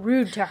be so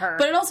rude to her.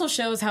 But it also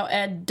shows how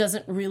Ed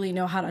doesn't really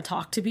know how to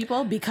talk to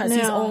people because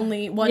he's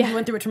only, he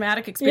went through a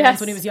traumatic experience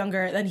when he was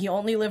younger, then he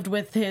only lived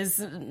with his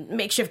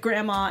makeshift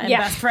grandma and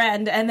best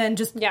friend, and then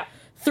just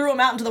threw him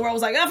out into the world,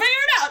 was like, I'll figure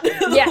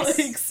it out!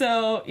 Yes.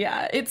 So,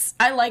 yeah,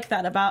 I like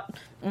that about...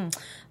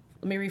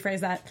 Let me rephrase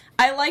that.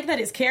 I like that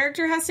his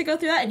character has to go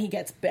through that, and he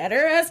gets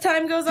better as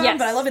time goes on. Yes.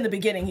 But I love in the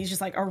beginning, he's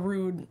just like a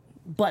rude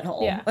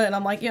butthole. Yeah. And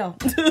I'm like, yo.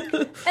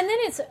 And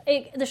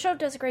then the show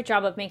does a great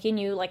job of making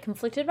you like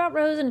conflicted about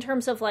Rose in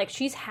terms of like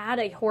she's had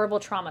a horrible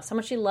trauma.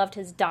 Someone she loved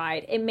has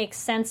died. It makes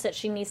sense that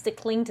she needs to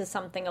cling to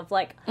something of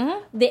like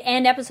the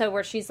end episode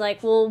where she's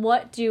like, well,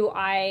 what do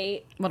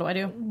I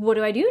do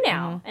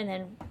now? Mm-hmm. And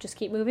then just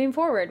keep moving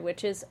forward,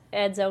 which is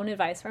Ed's own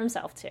advice for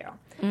himself too.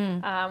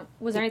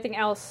 Was there anything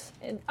else?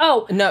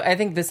 No, I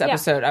think this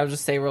episode, I'll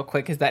just say real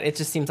quick, is that it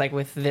just seems like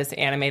with this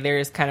anime, there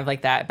is kind of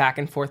like that back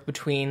and forth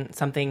between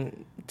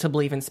something to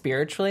believe in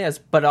spiritually,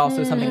 but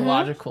also something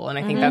logical. And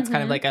I think that's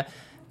kind of like a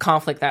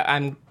conflict that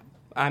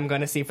I'm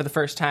going to see for the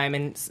first time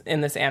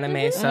in this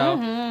anime. So,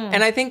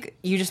 and I think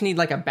you just need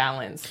like a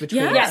balance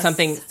between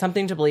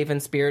something to believe in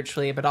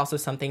spiritually, but also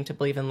something to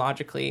believe in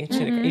logically.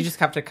 You just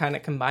have to kind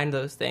of combine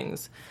those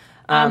things.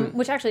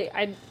 Which actually,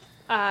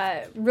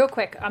 real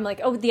quick, I'm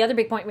like, the other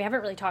big point we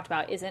haven't really talked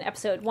about is in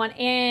episode 1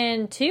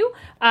 and 2.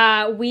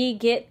 We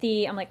get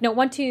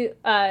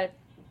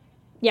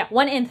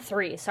 1 and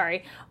 3,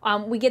 sorry.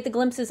 We get the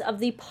glimpses of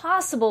the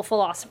possible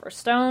Philosopher's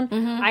Stone.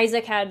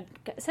 Isaac had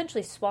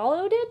essentially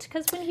swallowed it,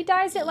 because when he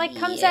dies, it like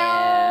comes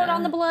out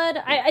on the blood.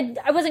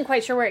 I wasn't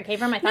quite sure where it came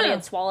from. I thought he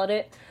had swallowed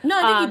it. No,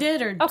 I think he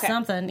did, or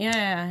something.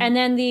 Yeah. And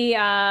then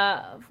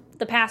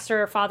the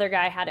pastor, father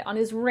guy, had it on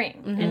his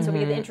ring. And so we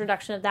get the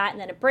introduction of that,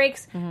 and then it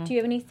breaks. Do you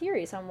have any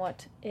theories on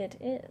what it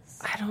is?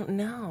 I don't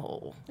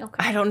know. Okay.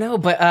 I don't know,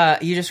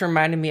 but you just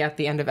reminded me at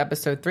the end of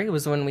episode 3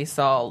 was when we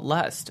saw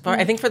Lust.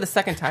 I think for the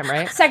second time,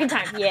 right? Second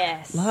time,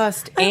 yes.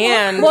 Lust,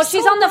 and... Well,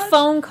 she's on the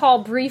phone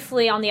call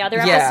briefly on the other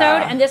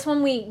episode, and this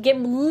one we get a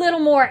little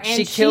more, and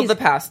she killed the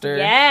pastor.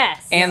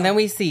 Yes. And then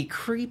we see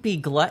creepy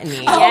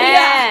Gluttony. Oh,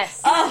 yes.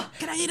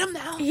 Can I eat him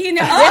now?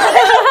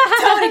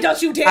 Tony,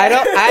 don't you dare.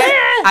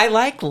 I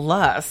like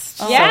Lust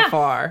so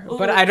far,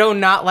 but I do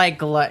not like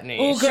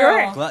Gluttony. Ooh,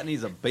 girl.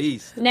 Gluttony's a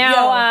beast.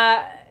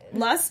 Now,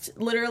 Lust,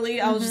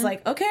 literally, I was just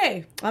like,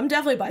 okay, I'm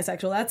definitely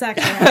bisexual. That's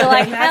actually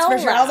like, that's for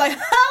sure. I was like,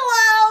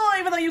 hello,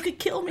 even though you could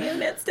kill me in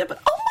an instant,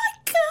 but oh my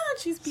god,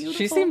 she's beautiful.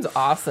 She seems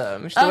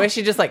awesome. The way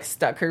she just like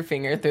stuck her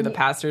finger through the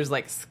pastor's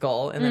like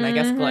skull, and then I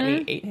guess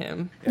Gluttony ate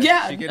him.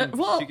 Yeah, she can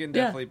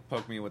definitely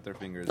poke me with her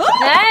fingers.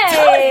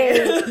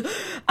 Hey!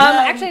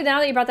 Actually, now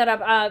that you brought that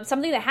up,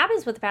 something that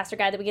happens with the pastor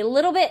guy that we get a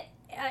little bit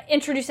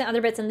introduced in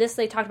other bits, and this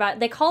they talked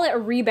about, they call it a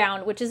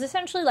rebound, which is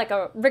essentially like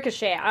a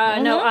ricochet.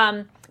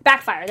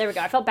 Backfire. There we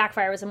go. I felt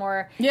backfire was a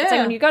more... Yeah. It's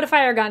like when you go to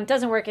fire a gun, it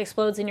doesn't work, it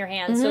explodes in your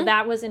hand. So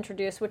that was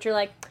introduced, which you're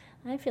like,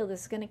 I feel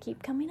this is going to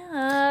keep coming up.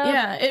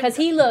 Yeah. Because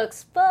he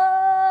looks you're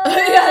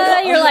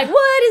like,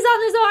 what is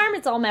on his arm?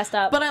 It's all messed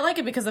up. But I like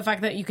it because the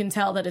fact that you can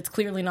tell that it's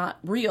clearly not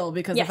real,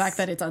 because the fact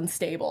that it's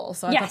unstable.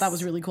 So I thought that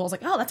was really cool. I was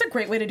like, oh, that's a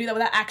great way to do that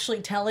without actually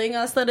telling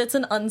us that it's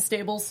an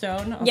unstable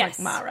stone. I was like,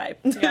 all right.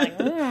 You're like,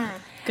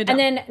 Good job. And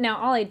then, now,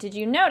 Ollie, did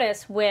you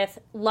notice with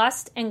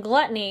Lust and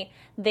Gluttony,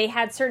 they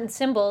had certain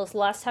symbols.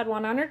 Lust had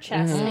one on her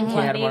chest, and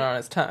Gluttony had one on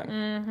his tongue.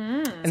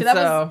 And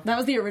so that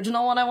was the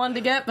original one I wanted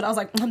to get, but I was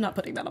like, I'm not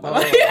putting that on my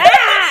body.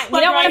 You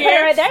don't want to put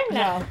it right there?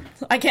 No,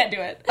 I can't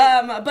do it.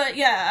 But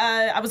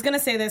yeah, I was gonna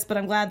say this, but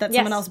I'm glad that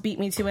someone else beat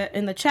me to it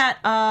in the chat.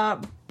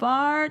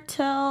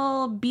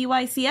 Bartel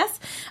BYCS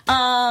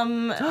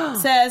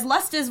says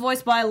Lust is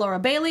voiced by Laura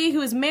Bailey, who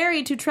is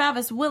married to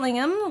Travis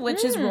Willingham,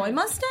 which is Roy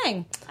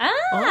Mustang.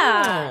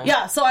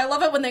 Yeah, so I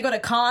love it when they go to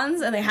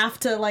cons and they have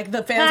to, like,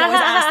 the fans always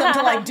ask them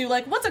to, like, do,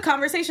 like, what's a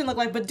conversation look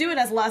like, but do it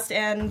as Lust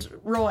and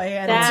Roy.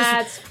 And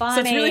that's funny.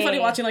 So it's really funny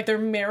watching, like, their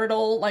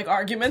marital, like,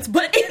 arguments,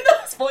 but in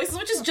those voices,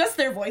 which is just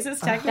their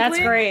voices, technically. That's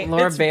great.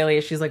 Laura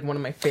Bailey, she's, like, one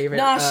of my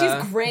favorite she's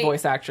great.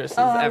 voice actresses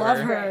ever. I love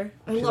her.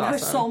 I love her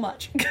so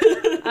much.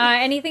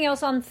 Anything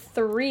else on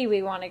 3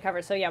 we want to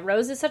cover? So, yeah,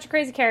 Rose is such a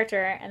crazy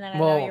character, and then I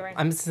know you were...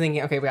 I'm just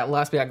thinking, okay, we got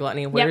Lust, we got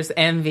Gluttony. Where's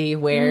Envy?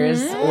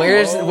 Where's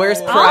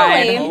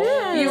Pride?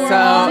 There's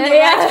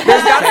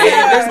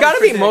got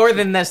to be more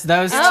than those two.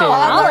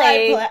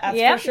 Ollie.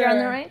 Yep, you're on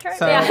the right track.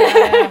 So,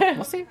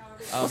 we'll see.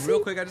 Real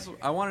quick,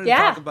 I wanted to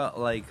talk about,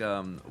 like,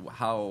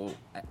 how...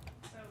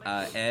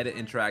 Ed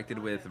interacted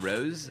with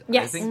Rose.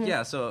 Yes. I think,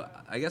 so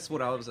I guess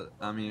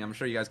I'm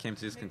sure you guys came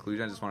to this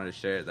conclusion. I just wanted to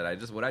share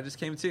that what I just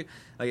came to,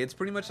 like, it's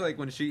pretty much like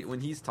when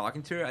he's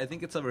talking to her, I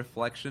think it's a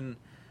reflection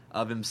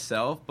of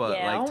himself, but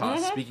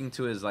speaking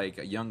to his, like,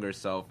 younger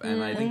self.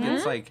 And I think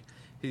it's like,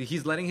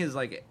 he's letting his,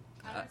 like,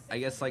 I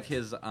guess, like,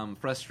 his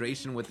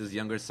frustration with his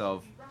younger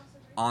self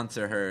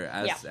onto her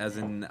as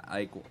in,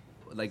 like,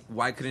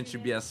 why couldn't you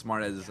be as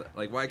smart as,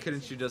 like, why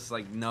couldn't you just,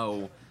 like,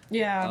 know.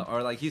 Yeah.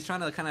 Or, like, he's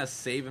trying to kind of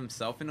save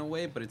himself in a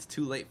way, but it's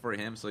too late for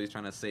him, so he's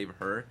trying to save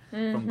her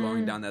from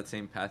going down that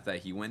same path that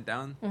he went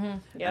down.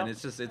 And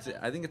it's just,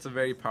 I think it's a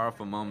very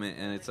powerful moment,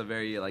 and it's a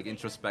very, like,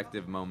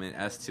 introspective moment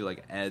as to,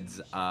 like,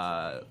 Ed's,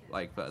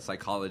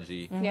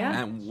 psychology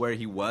and where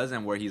he was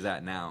and where he's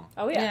at now.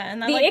 Oh, yeah.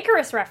 And the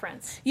Icarus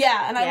reference.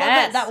 Yeah, and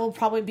I love that will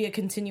probably be a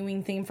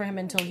continuing theme for him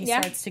until he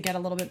starts to get a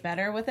little bit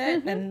better with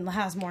it and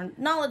has more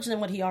knowledge than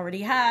what he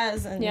already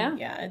has. And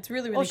it's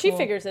really, really cool. She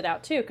figures it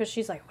out, too, because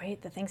she's like,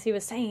 wait, the things he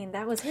was saying,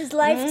 that was his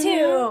life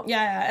too.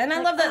 Yeah, and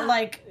I love that,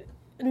 like,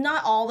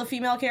 not all the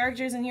female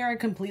characters in here are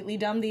completely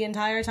dumb the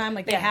entire time.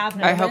 Like, they have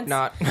moments. I hope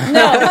not.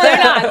 No, they're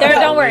not.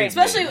 Don't worry.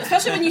 Especially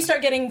when you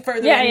start getting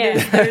further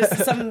into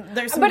there's some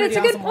But it's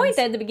a good point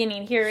at the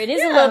beginning here. It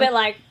is a little bit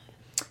like,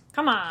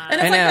 come on. And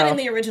it's like that in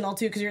the original,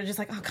 too, because you're just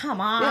like, oh, come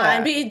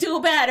on,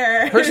 do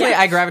better. Personally,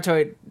 I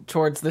gravitate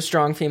towards the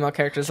strong female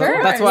characters.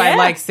 Sure, that's why I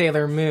like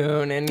Sailor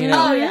Moon and, you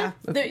know. Oh, yeah.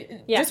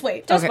 Just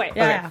wait. Just wait.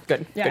 Okay.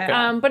 Good.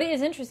 But it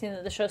is interesting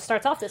that the show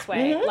starts off this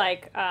way.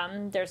 Like,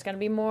 there's going to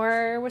be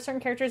more with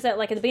certain characters that,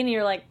 like, at the beginning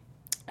you're like,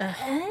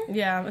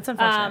 yeah, it's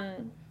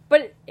unfortunate.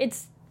 But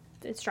it's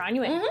drawing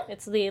you in.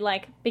 It's the,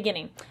 like,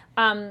 beginning.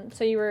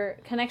 So you were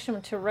connection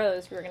to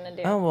Rose we were going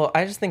to do. Oh, well,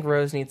 I just think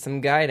Rose needs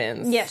some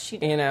guidance. Yes, she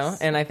does. You know,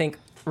 and I think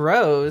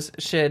Rose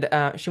should,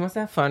 she wants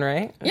to have fun,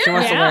 right? Yeah, she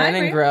wants to learn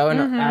and grow, and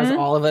Mm-hmm. as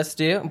all of us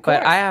do.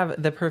 But I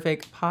have the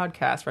perfect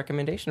podcast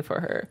recommendation for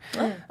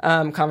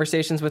her.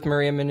 Conversations with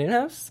Maria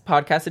Menounos,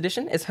 podcast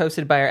edition, is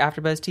hosted by our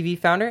AfterBuzz TV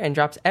founder and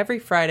drops every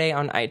Friday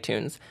on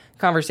iTunes.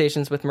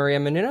 Conversations with Maria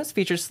Menounos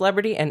features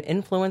celebrity and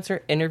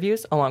influencer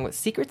interviews, along with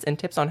secrets and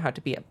tips on how to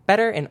be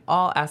better in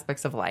all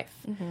aspects of life,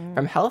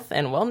 from health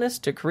and wellness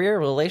to career,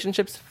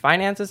 relationships,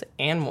 finances,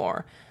 and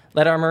more.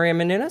 Let our Maria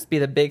Menounos be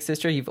the big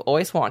sister you've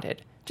always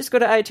wanted. Just go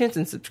to iTunes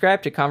and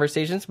subscribe to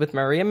Conversations with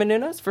Maria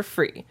Menounos for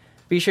free.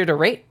 Be sure to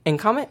rate and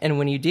comment, and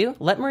when you do,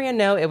 let Maria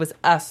know it was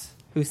us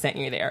who sent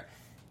you there.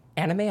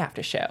 Anime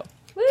After Show.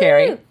 Woo!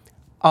 Carrie,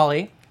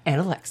 Ollie, and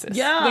Alexis.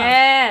 Yeah.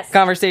 Yes.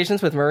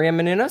 Conversations with Maria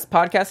Menounos,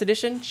 podcast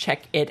edition.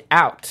 Check it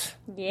out.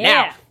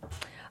 Yeah.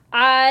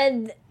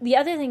 The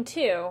other thing,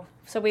 too,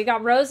 so we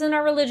got Rose in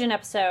our religion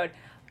episode.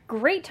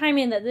 Great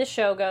timing that this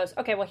show goes,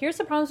 okay, well, here's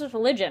the problems with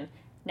religion.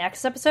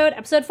 Next episode,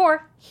 episode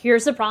 4,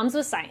 here's the problems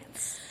with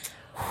science.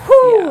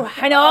 Whew. Yeah.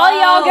 I know all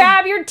y'all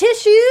grab your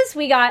tissues.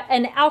 We got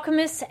an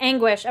Alchemist's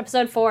Anguish,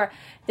 episode 4.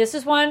 This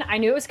is one, I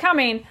knew it was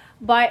coming,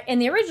 but in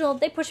the original,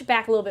 they push it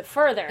back a little bit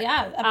further.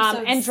 Yeah,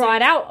 and draw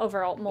it out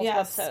over multiple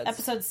episodes.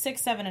 Episodes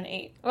 6, 7, and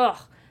 8. Ugh.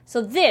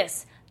 So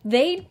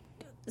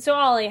So,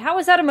 Ollie, how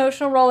was that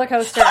emotional roller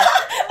coaster?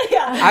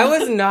 I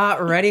was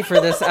not ready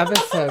for this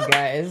episode,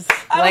 guys.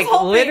 I was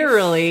hoping.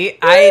 Literally,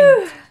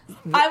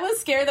 I was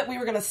scared that we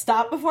were going to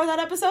stop before that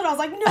episode. I was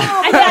like, no.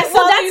 That's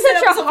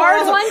such a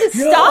hard one to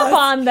stop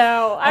on,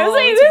 though. I was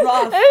like, it's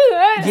rough.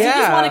 Yeah.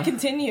 You just want to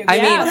continue.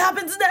 I mean, what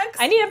happens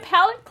next? I need a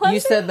palate cleanser. You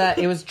said that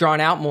it was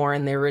drawn out more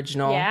in the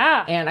original.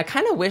 Yeah. And I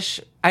kind of wish...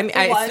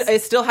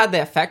 it still had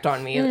the effect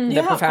on me,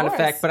 the profound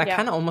effect, but I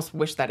kind of almost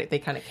wish that they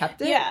kind of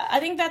kept it. Yeah, I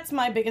think that's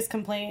my biggest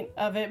complaint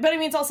of it. But I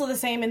mean, it's also the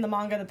same in the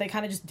manga that they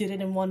kind of just did it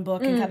in one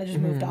book and kind of just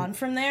moved on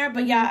from there.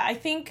 But yeah, I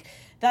think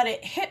that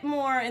it hit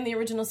more in the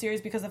original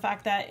series because of the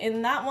fact that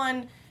in that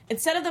one,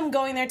 instead of them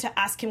going there to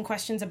ask him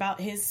questions about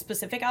his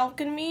specific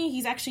alchemy,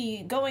 he's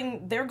actually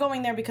they're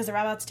going there because they're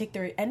about to take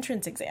their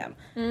entrance exam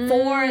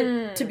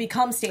to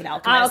become state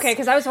alchemists. Okay,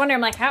 because I was wondering,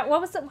 like, why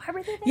were they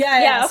there?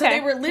 Yeah, okay. So they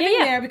were living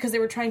there because they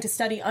were trying to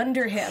study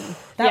under him.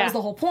 That was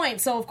the whole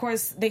point. So, of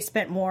course, they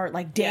spent more,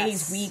 like,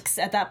 days, weeks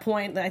at that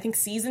point. I think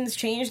seasons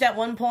changed at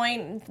one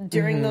point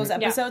during those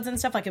episodes and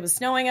stuff. Like, it was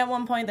snowing at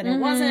one point, then it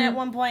wasn't at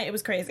one point. It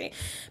was crazy.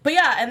 But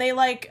yeah, and they,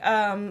 like,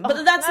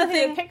 but that's the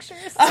thing. Pictures.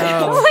 Okay,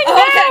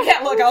 I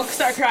can't look. I'll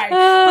start crying.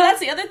 But that's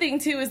the other thing,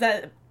 too, is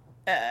that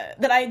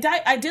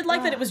I did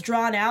like that it was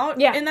drawn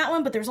out in that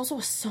one, but there was also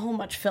so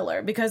much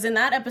filler because in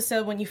that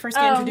episode when you first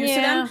get introduced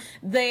to them,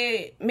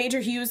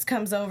 Major Hughes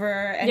comes over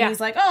and he's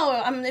like,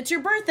 "Oh, it's your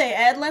birthday,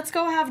 Ed. Let's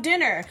go have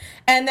dinner."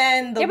 And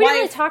then the we didn't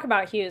really talk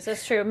about Hughes.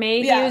 That's true.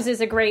 Hughes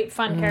is a great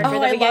fun character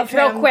that we get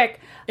real quick.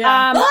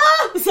 Yeah.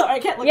 Sorry, I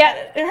can't look at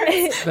it. It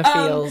hurts. The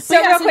feels.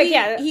 So real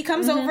quick, he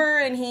comes over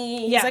and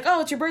he's like,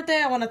 "Oh, it's your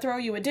birthday. I want to throw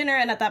you a dinner."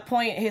 And at that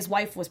point, his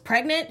wife was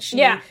pregnant.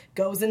 She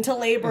goes into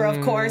labor.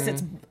 Of course,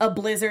 it's a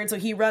blizzard, so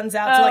he runs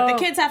out. So like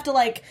the kids have to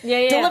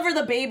deliver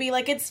the baby.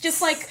 Like it's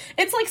just like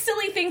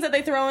silly things that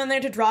they throw in there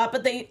to drop.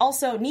 But they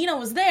also Nina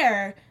was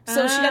there,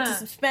 so she got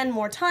to spend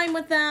more time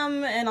with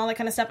them and all that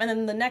kind of stuff. And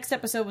then the next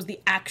episode was the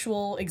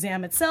actual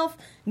exam itself.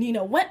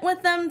 Nina went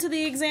with them to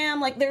the exam.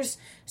 Like there's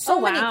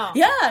so many.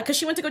 Yeah, because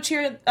she went to go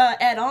cheer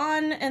Ed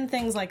on and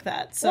things like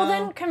that. So well,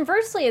 then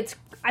conversely,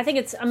 I think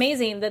it's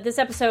amazing that this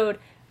episode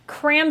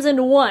crams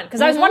into one,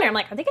 because I was wondering, I'm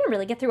like, are they going to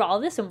really get through all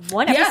of this in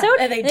one episode?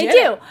 And they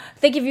do.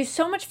 They give you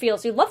so much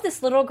feels. You love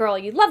this little girl,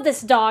 you love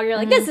this dog, you're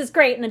like, this is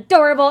great and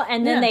adorable,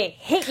 and then they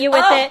hit you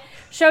with it.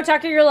 Show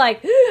Tucker, you're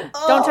like,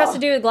 don't trust the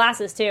dude with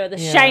glasses too, the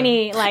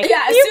shiny, like,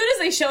 as soon as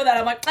they show that,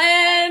 I'm like,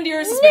 and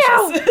you're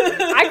suspicious.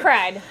 No. I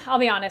cried. I'll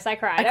be honest, I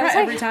cried. I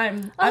cry every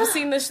time. I've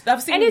seen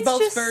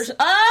both versions.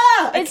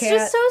 It's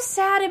just so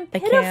sad and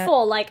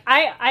pitiful. Like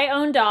I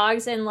own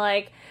dogs, and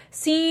like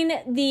seeing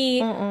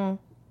the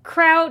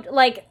crowd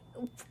like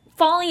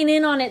falling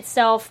in on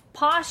itself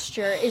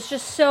posture is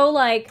just so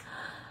like,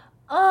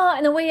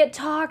 and the way it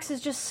talks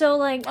is just so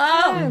like,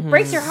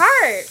 breaks your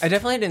heart. I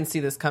definitely didn't see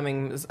this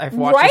coming. I've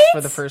watched this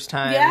for the first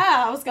time.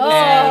 Yeah, I was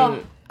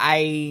gonna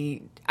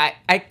say. And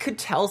I could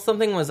tell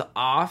something was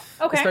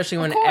off, especially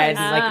when Ed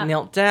like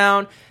knelt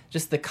down.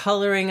 just the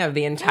coloring of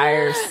the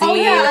entire scene. Oh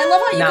yeah, I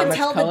love how you Not can much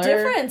tell color. the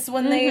difference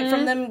when they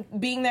from them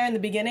being there in the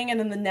beginning and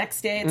then the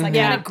next day it's like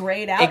kind of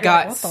grayed out. It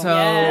got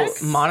so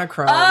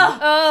monochrome.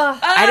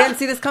 I didn't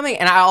see this coming,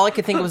 and all I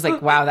could think was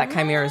like, wow, that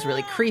chimera is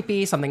really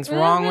creepy. Something's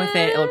wrong with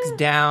it. It looks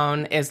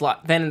down.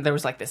 Then there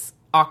was like this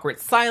awkward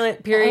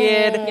silent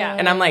period,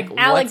 and I'm like,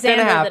 what's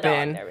Alexander gonna the dog.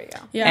 happen? There we go.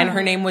 Yeah. And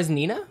her name was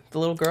Nina, the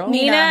little girl.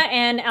 Nina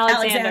and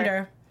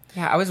Alexander.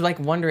 Yeah, I was like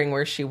wondering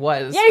where she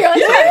was. Yeah, you're like,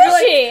 where is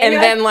she? And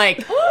then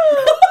like.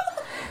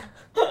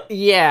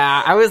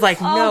 Yeah, I was like,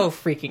 no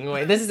freaking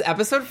way. This is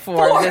episode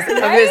 4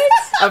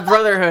 of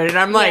Brotherhood, and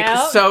I'm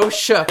like so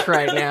shook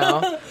right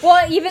now.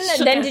 Well, even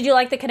then, did you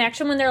like the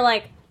connection when they're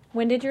like,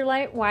 when did your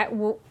life,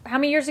 how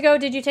many years ago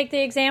did you take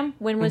the exam?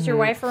 When was your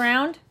wife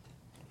around?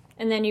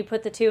 And then you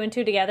put the 2 and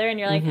 2 together, and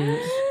you're like,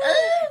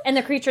 and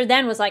the creature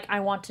then was like, I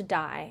want to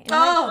die. And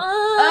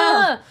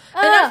And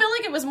I feel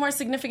like it was more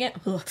significant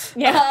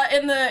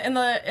in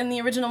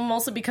the original,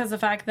 mostly because of the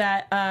fact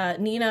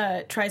that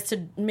Nina tries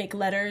to make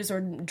letters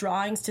or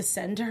drawings to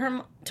send to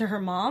her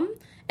mom,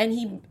 and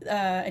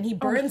he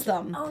burns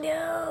them. Oh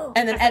no!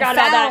 And then Ed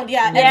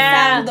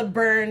found the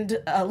burned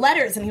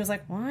letters, and he was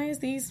like, why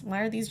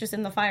are these just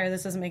in the fire?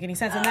 This doesn't make any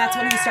sense. And that's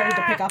when he started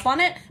to pick up on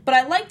it. But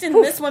I liked in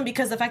this one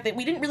because the fact that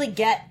we didn't really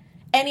get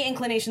any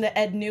inclination that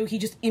Ed knew. He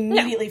just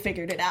immediately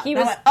figured it out. He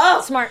was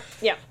smart.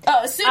 Yeah.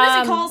 Oh, as soon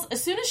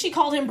as she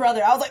called him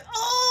brother, I was like,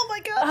 oh my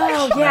god.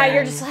 Oh yeah,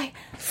 you're just like,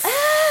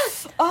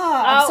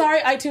 I'm sorry,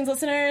 iTunes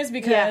listeners,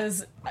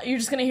 because you're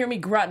just gonna hear me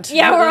grunt.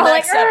 Yeah, we're all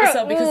next like,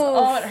 episode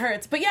because it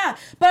hurts. But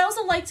I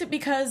also liked it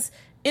because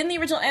in the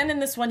original and in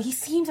this one, he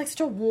seems like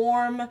such a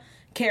warm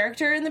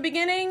character in the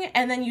beginning,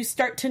 and then you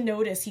start to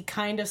notice he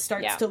kind of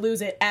starts to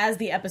lose it as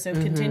the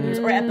episode continues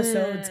or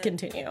episodes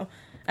continue.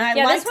 And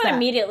I this one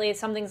immediately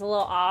something's a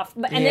little off,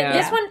 but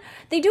this one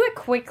they do it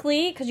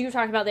quickly because you were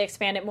talking about they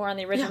expand it more on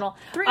the original.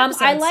 3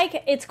 episodes. I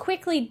like it's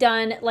quickly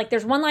done. Like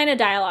there's one line of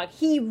dialogue.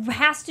 He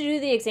has to do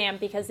the exam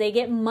because they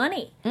get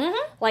money.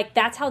 Mm-hmm. Like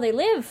that's how they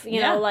live.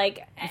 You know,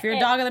 like if you're a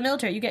dog in the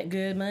military, you get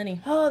good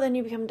money. Oh, then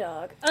you become a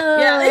dog.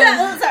 Sorry,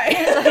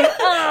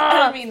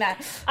 I didn't mean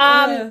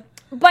that.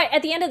 But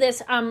at the end of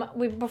this,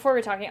 before we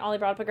were talking, Ollie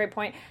brought up a great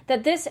point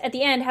that this at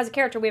the end has a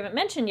character we haven't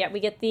mentioned yet. We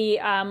get the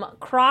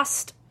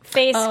crossed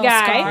face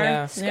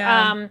guy,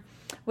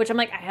 which I'm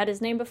like, I had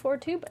his name before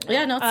too, but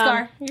no. It's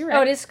Scar. You're right.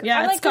 Oh, it is. Yeah,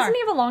 I'm it's like, Scar. Doesn't he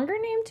have a longer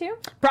name too?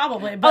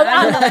 Probably,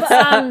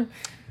 but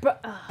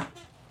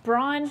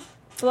Braun.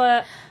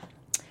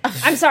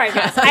 I'm sorry,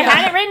 guys. I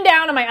had it written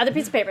down on my other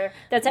piece of paper.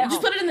 That's it.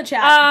 Just put it in the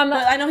chat.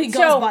 But I know he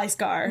goes by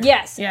Scar.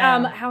 Yes.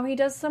 Yeah. How he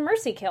does the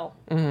mercy kill.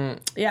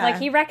 Mm-hmm. Yeah. Like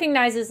he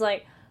recognizes,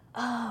 like,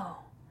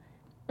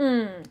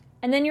 and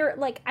then you're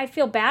like, I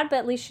feel bad, but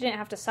at least you didn't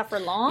have to suffer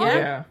long.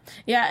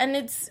 Yeah, and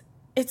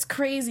it's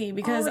crazy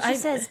because she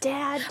says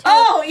dad too.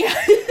 Oh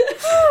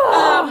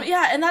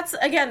yeah. And that's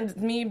again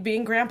me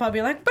being grandpa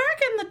being like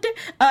back in the day.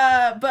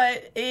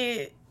 But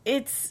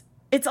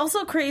it's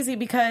also crazy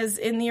because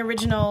in the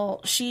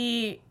original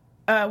we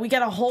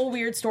get a whole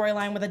weird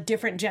storyline with a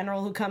different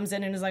general who comes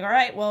in and is like, all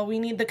right, well, we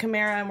need the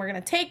Chimera and we're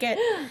gonna take it.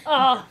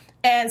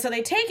 And so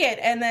they take it,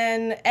 and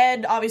then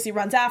Ed obviously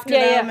runs after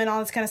them and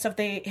all this kind of stuff.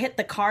 They hit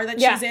the car that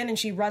she's in, and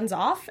she runs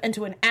off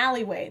into an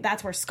alleyway.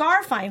 That's where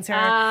Scar finds her,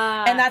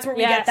 and that's where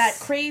we get that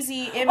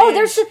crazy image. Oh,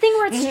 there's the thing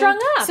where it's strung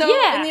up. So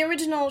in the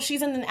original,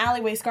 she's in an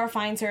alleyway. Scar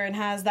finds her and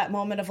has that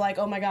moment of like,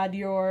 oh my god,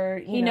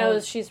 he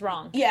knows she's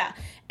wrong. Yeah,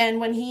 and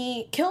when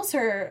he kills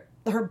her,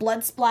 her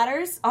blood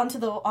splatters onto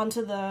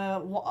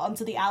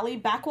the alley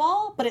back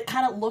wall, but it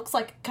kind of looks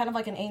like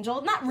an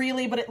angel. Not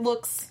really, but it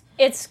looks.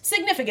 It's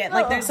significant.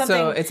 Like there's something.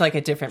 So it's like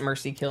a different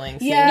mercy killing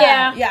scene.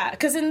 Yeah.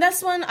 Because in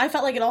this one, I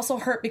felt like it also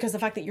hurt because the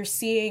fact that you're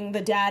seeing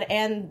the dad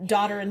and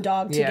daughter and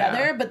dog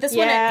together. But this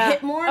one, it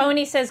hit more. Oh, and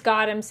he says,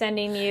 God, I'm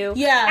sending you.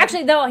 Yeah.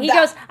 Actually, though, he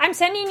goes, I'm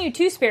sending you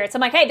 2 spirits. I'm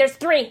like, hey, there's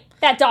 3.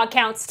 That dog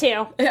counts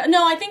too.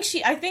 No, I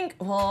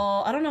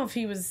don't know if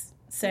he was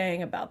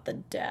saying about the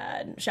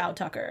dad, Shao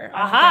Tucker.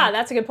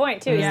 That's a good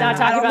point too. He's not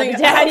talking about the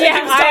dad.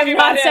 I am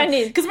not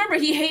sending. Because remember,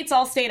 he hates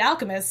all state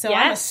alchemists, so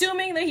I'm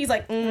assuming that he's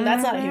like,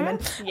 that's not a human.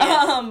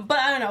 Yes. But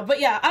I don't know. But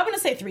yeah, I'm going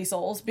to say 3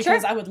 souls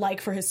because I would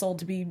like for his soul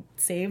to be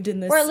saved in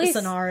this or at least,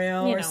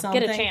 scenario or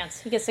something. Get a chance.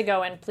 He gets to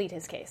go and plead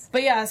his case.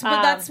 But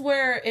but that's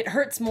where it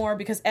hurts more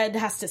because Ed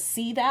has to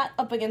see that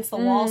up against the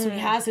wall, so he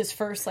has his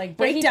first like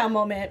breakdown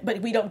moment, but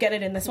we don't get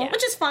it in this one,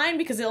 which is fine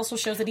because it also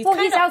shows that he's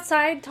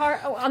outside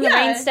on the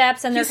rain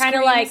steps, and they're kind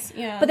of like,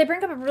 but they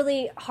bring up a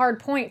really hard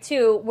point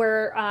too,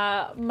 where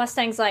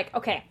Mustang's like,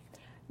 okay,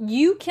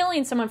 you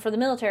killing someone for the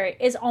military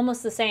is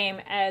almost the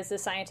same as the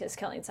scientist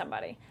killing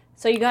somebody,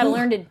 so you got to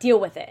learn to deal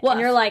with it. And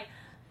you're like,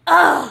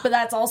 ugh. But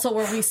that's also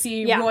where we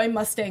see Roy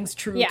Mustang's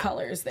true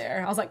colors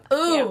there. I was like,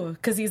 ooh,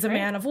 because he's a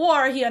man of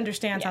war, he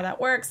understands how that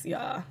works.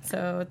 Yeah,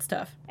 so it's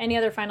tough. Any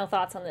other final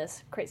thoughts on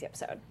this crazy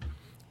episode?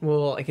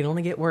 Well, it can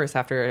only get worse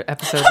after an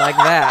episode like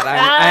that.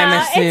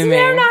 I'm assuming.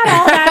 They're not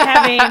all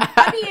that heavy.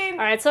 All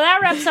right, so that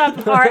wraps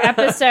up our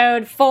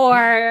episode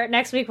 4.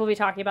 Next week, we'll be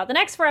talking about the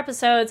next 4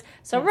 episodes.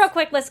 So real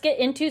quick, let's get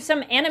into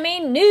some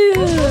anime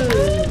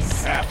news.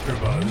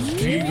 AfterBuzz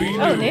TV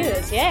Oh,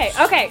 news. Yay.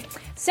 Okay.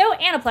 So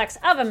Aniplex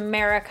of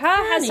America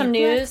has some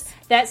news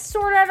that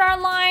Sword Art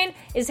Online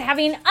is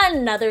having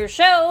another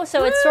show.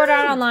 So it's Sword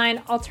Art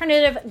Online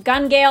Alternative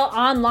Gun Gale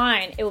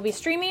Online. It will be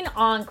streaming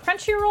on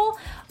Crunchyroll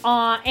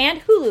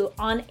and Hulu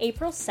on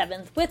April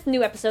 7th with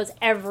new episodes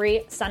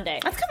every Sunday.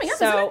 That's coming up,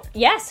 So, isn't it?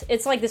 yes,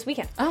 it's like this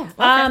weekend. Oh,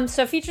 okay.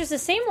 So it features the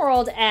same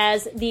world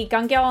as the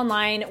Gun Gale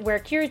Online where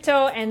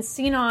Kirito and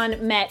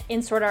Sinon met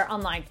in Sword Art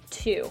Online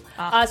 2.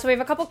 So we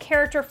have a couple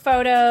character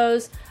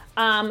photos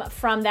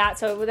from that.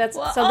 So that's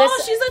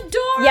this. She's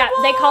adorable. Yeah,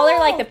 they call her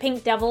like the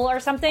Pink Devil or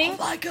something. Oh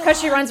my God. Because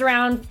she runs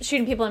around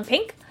shooting people in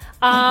pink.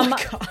 Oh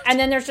my God. And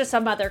then there's just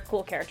some other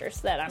cool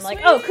characters that I'm like,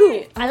 oh,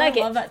 cool. I like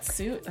it. I love that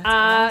suit. That's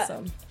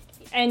awesome.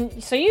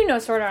 And so you know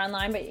Sword Art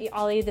Online, but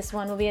Ollie, this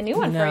one will be a new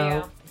one for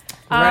you.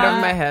 Right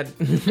over my head.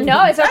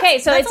 No, it's okay.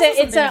 So that's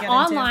it's an into.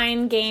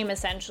 online game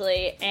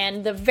essentially,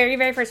 and the very,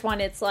 very first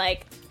one, it's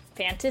like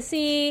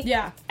fantasy.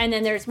 Yeah. And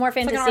then there's more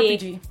fantasy. like an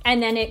RPG.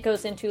 And then it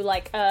goes into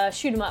like a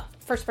shoot 'em up,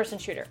 first person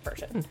shooter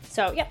version.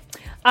 So yeah.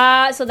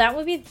 So that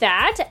would be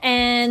that.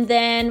 And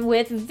then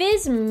with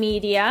Viz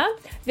Media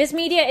is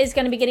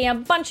going to be getting a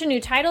bunch of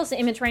new titles. The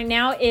image right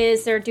now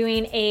is they're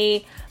doing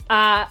a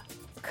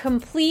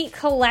complete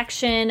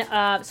collection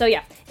of,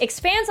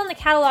 expands on the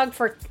catalog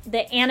for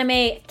the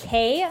anime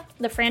K,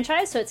 the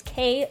franchise, so it's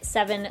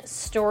K7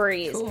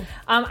 Stories. Cool.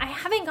 I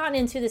haven't gotten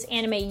into this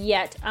anime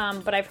yet,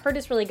 but I've heard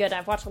it's really good.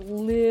 I've watched a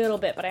little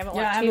bit, but I haven't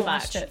watched too much.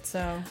 Watched it,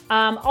 so.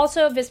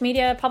 Also, Viz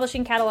Media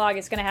publishing catalog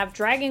is going to have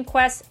Dragon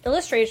Quest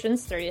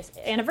Illustrations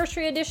 30th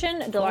Anniversary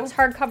Edition, Deluxe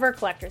Hardcover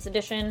Collector's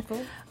Edition.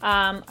 Cool.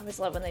 I always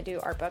love when they do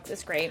art books.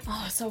 It's great.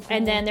 Oh, so cool.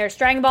 And then there's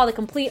Dragon Ball, the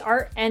complete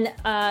art, and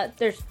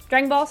there's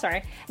Dragon Ball,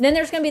 And then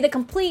there's going to be the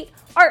complete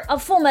art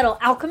of Full Metal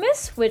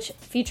Alchemist, which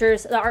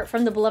features the art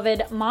from the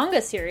beloved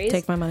manga series.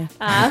 Take my money.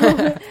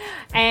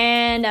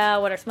 And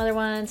what are some other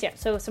ones? Yeah,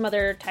 so some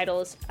other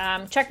titles.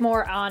 Check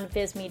more on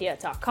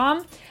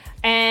VizMedia.com.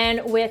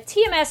 And with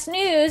TMS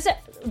News,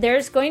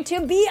 there's going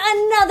to be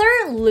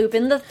another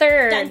Lupin the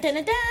Third. Dun, dun,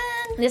 dun,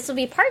 dun. This will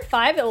be part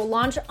 5. It will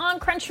launch on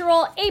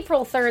Crunchyroll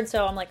April 3rd.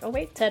 So I'm like, oh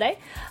wait, today.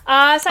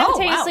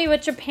 Simultaneously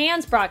with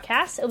Japan's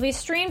broadcast. It will be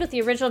streamed with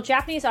the original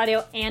Japanese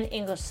audio and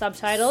English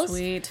subtitles.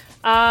 Sweet.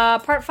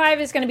 Part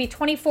 5 is going to be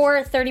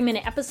 24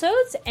 30-minute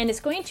episodes, and it's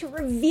going to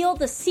reveal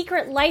the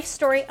secret life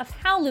story of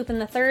how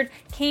Lupin III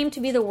came to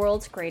be the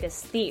world's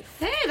greatest thief.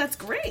 Hey, that's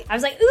great. I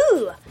was like,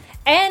 ooh!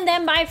 And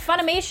then by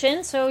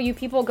Funimation, so you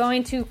people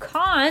going to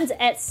cons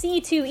at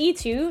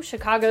C2E2,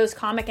 Chicago's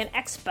Comic and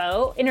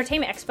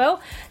Entertainment Expo,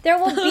 there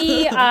will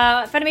be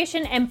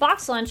Funimation and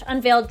Box Lunch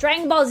unveiled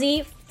Dragon Ball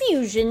Z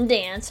Fusion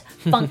Dance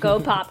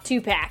Funko Pop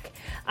 2-pack.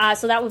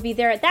 So that will be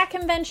there at that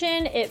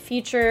convention. It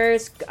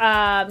features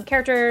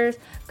characters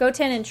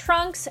Goten and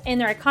Trunks in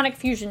their iconic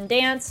fusion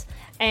dance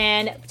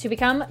and to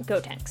become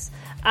Gotenks.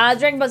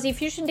 Dragon Ball Z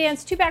Fusion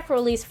Dance 2-pack will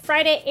release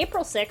Friday,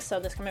 April 6th,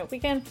 so this coming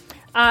weekend,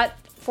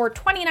 for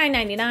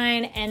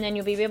 $29.99, and then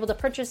you'll be able to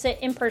purchase it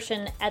in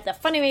person at the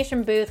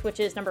Funimation booth, which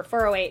is number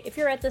 408 if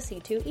you're at the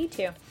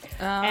C2E2.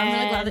 I'm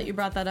really glad that you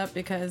brought that up,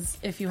 because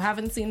if you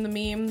haven't seen the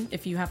meme,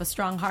 if you have a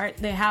strong heart,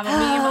 they have a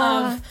meme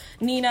of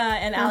Nina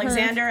and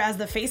Alexander as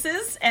the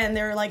faces, and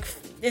they're like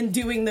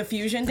doing the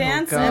fusion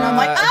dance, and I'm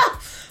like,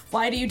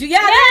 why do you do? Yeah,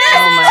 there it is!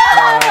 Oh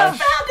my gosh. I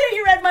found it.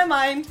 You read my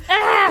mind. Look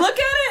at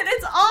it.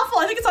 It's awful.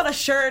 I think it's on a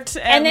shirt.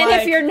 And then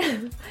if you're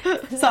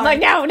I'm like,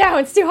 no,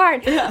 it's too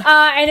hard.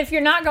 Yeah. And if you're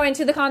not going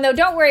to the con, though,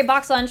 don't worry.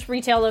 Box Lunch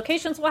retail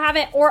locations will have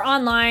it, or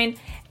online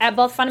at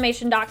both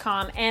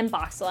Funimation.com and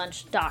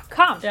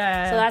BoxLunch.com.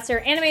 Yeah. So that's your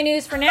anime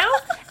news for now.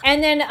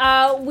 And then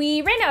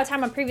we ran out of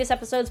time on previous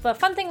episodes, but a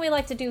fun thing we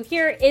like to do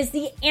here is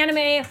the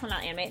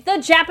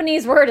the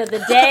Japanese word of the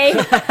day.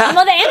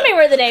 Well, the anime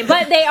word of the day,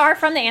 but they are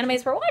from the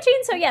animes we're watching.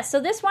 So yes, so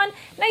this one,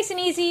 nice and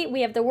easy.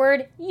 We have the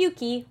word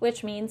Yuki,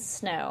 which means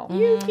snow.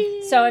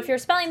 Yuki. So if you're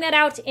spelling that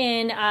out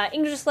in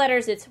English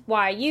letters, it's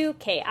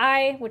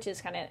Y-U-K-I, which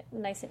is kind of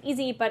nice and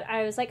easy. But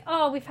I was like,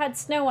 we've had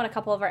snow on a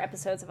couple of our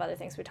episodes of other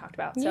things we talked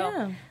about. So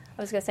yeah.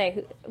 I was going to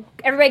say,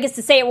 everybody gets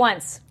to say it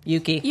once.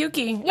 Yuki.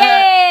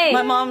 Yay!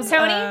 My mom's...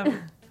 Tony?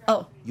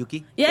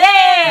 Yuki?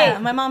 Yeah!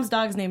 My mom's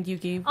dog's named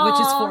Yuki, which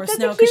is for that's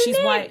snow, a because cute she's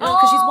name. white.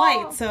 Because she's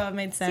white, so it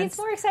made See, sense. it's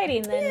more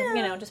exciting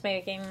than, just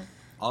making...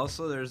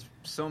 Also, there's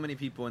so many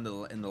people in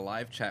the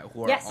live chat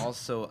who are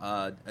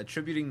also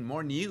attributing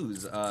more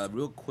news.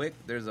 Real quick,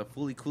 there's a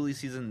Fooly Cooly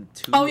season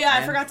 2. Oh yeah,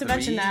 I forgot to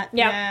mention that.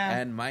 Yeah.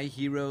 And My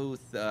Hero,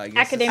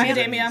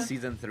 Academia.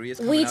 Season 3 is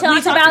coming We out.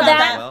 talked about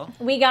that. Well.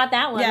 We got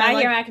that one. Yeah, My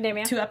like Hero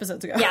Academia. 2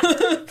 episodes ago. Yeah.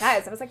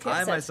 Guys, that was like 2 I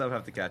episodes. myself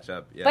have to catch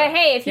up. Yeah. But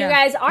hey, if you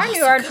guys are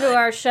new to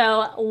our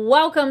show,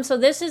 welcome. So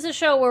this is a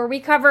show where we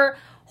cover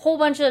whole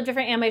bunch of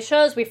different anime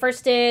shows. We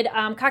first did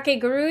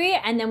Kakegurui,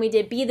 and then we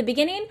did Be the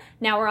Beginning.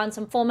 Now we're on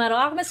some Full Metal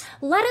Alchemist.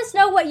 Let us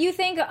know what you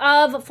think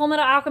of Full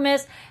Metal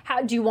Alchemist.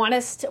 How do you want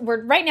us to...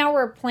 Right now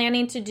we're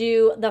planning to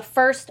do the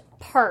first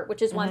part,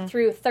 which is 1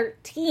 through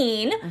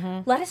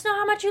 13. Let us know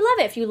how much you love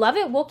it. If you love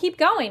it, we'll keep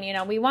going. You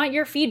know, we want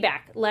your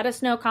feedback. Let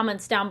us know,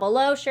 comments down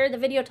below. Share the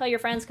video, tell your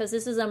friends, because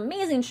this is an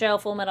amazing show,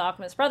 Full Metal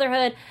Alchemist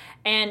Brotherhood,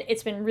 and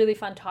it's been really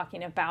fun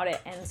talking about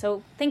it. And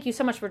so thank you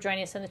so much for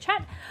joining us in the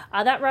chat.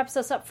 That wraps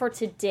us up for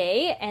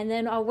today. And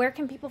then where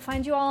can people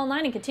find you all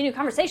online and continue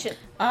conversation?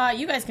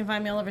 You guys can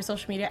find me all over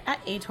social media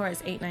at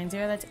atorres890.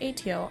 That's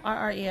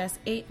ATORRES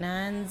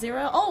 890.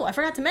 Oh, I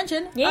forgot to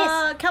mention,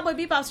 Cowboy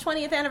Bebop's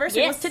 20th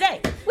anniversary was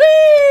today. Woo!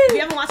 If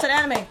you haven't watched that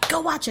anime,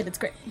 go watch it. It's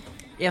great.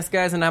 Yes,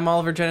 guys, and I'm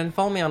Oliver Jen.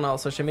 Follow me on all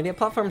social media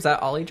platforms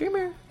at Ollie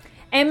Dreamer.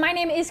 And my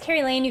name is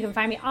Carrie Lane. You can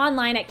find me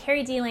online at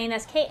Carrie D Lane.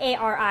 That's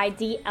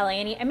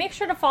KARIDLANE. And make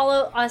sure to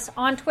follow us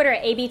on Twitter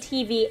at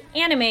ABTV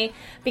Anime,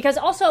 because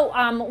also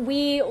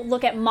we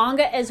look at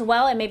manga as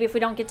well. And maybe if we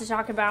don't get to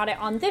talk about it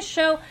on this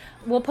show,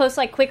 we'll post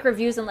like quick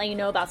reviews and let you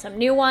know about some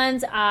new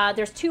ones.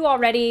 There's 2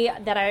 already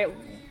that I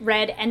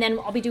read, and then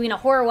I'll be doing a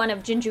horror one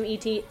of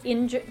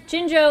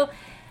Jinjo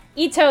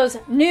Ito's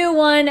new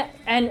one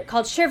and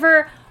called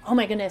Shiver. Oh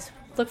my goodness.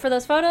 Look for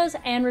those photos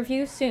and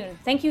review soon.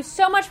 Thank you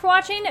so much for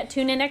watching.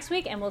 Tune in next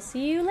week and we'll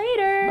see you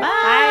later.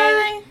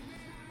 Bye.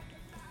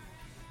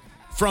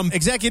 From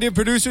executive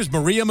producers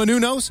Maria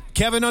Menounos,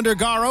 Kevin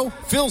Undergaro,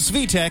 Phil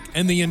Svitek,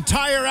 and the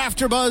entire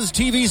AfterBuzz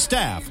TV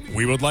staff,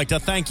 we would like to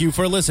thank you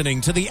for listening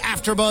to the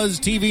AfterBuzz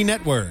TV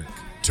network.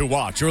 To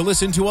watch or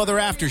listen to other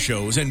after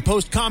shows and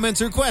post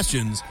comments or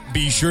questions,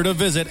 be sure to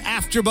visit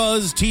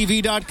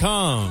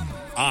AfterBuzzTV.com.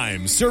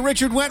 I'm Sir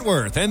Richard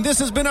Wentworth, and this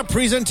has been a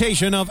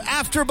presentation of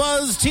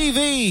AfterBuzz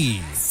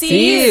TV.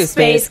 See you,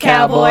 Space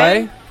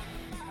Cowboy.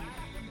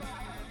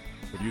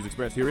 The views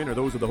expressed herein are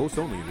those of the hosts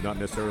only and do not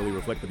necessarily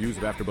reflect the views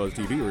of AfterBuzz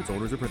TV or its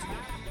owners or principals.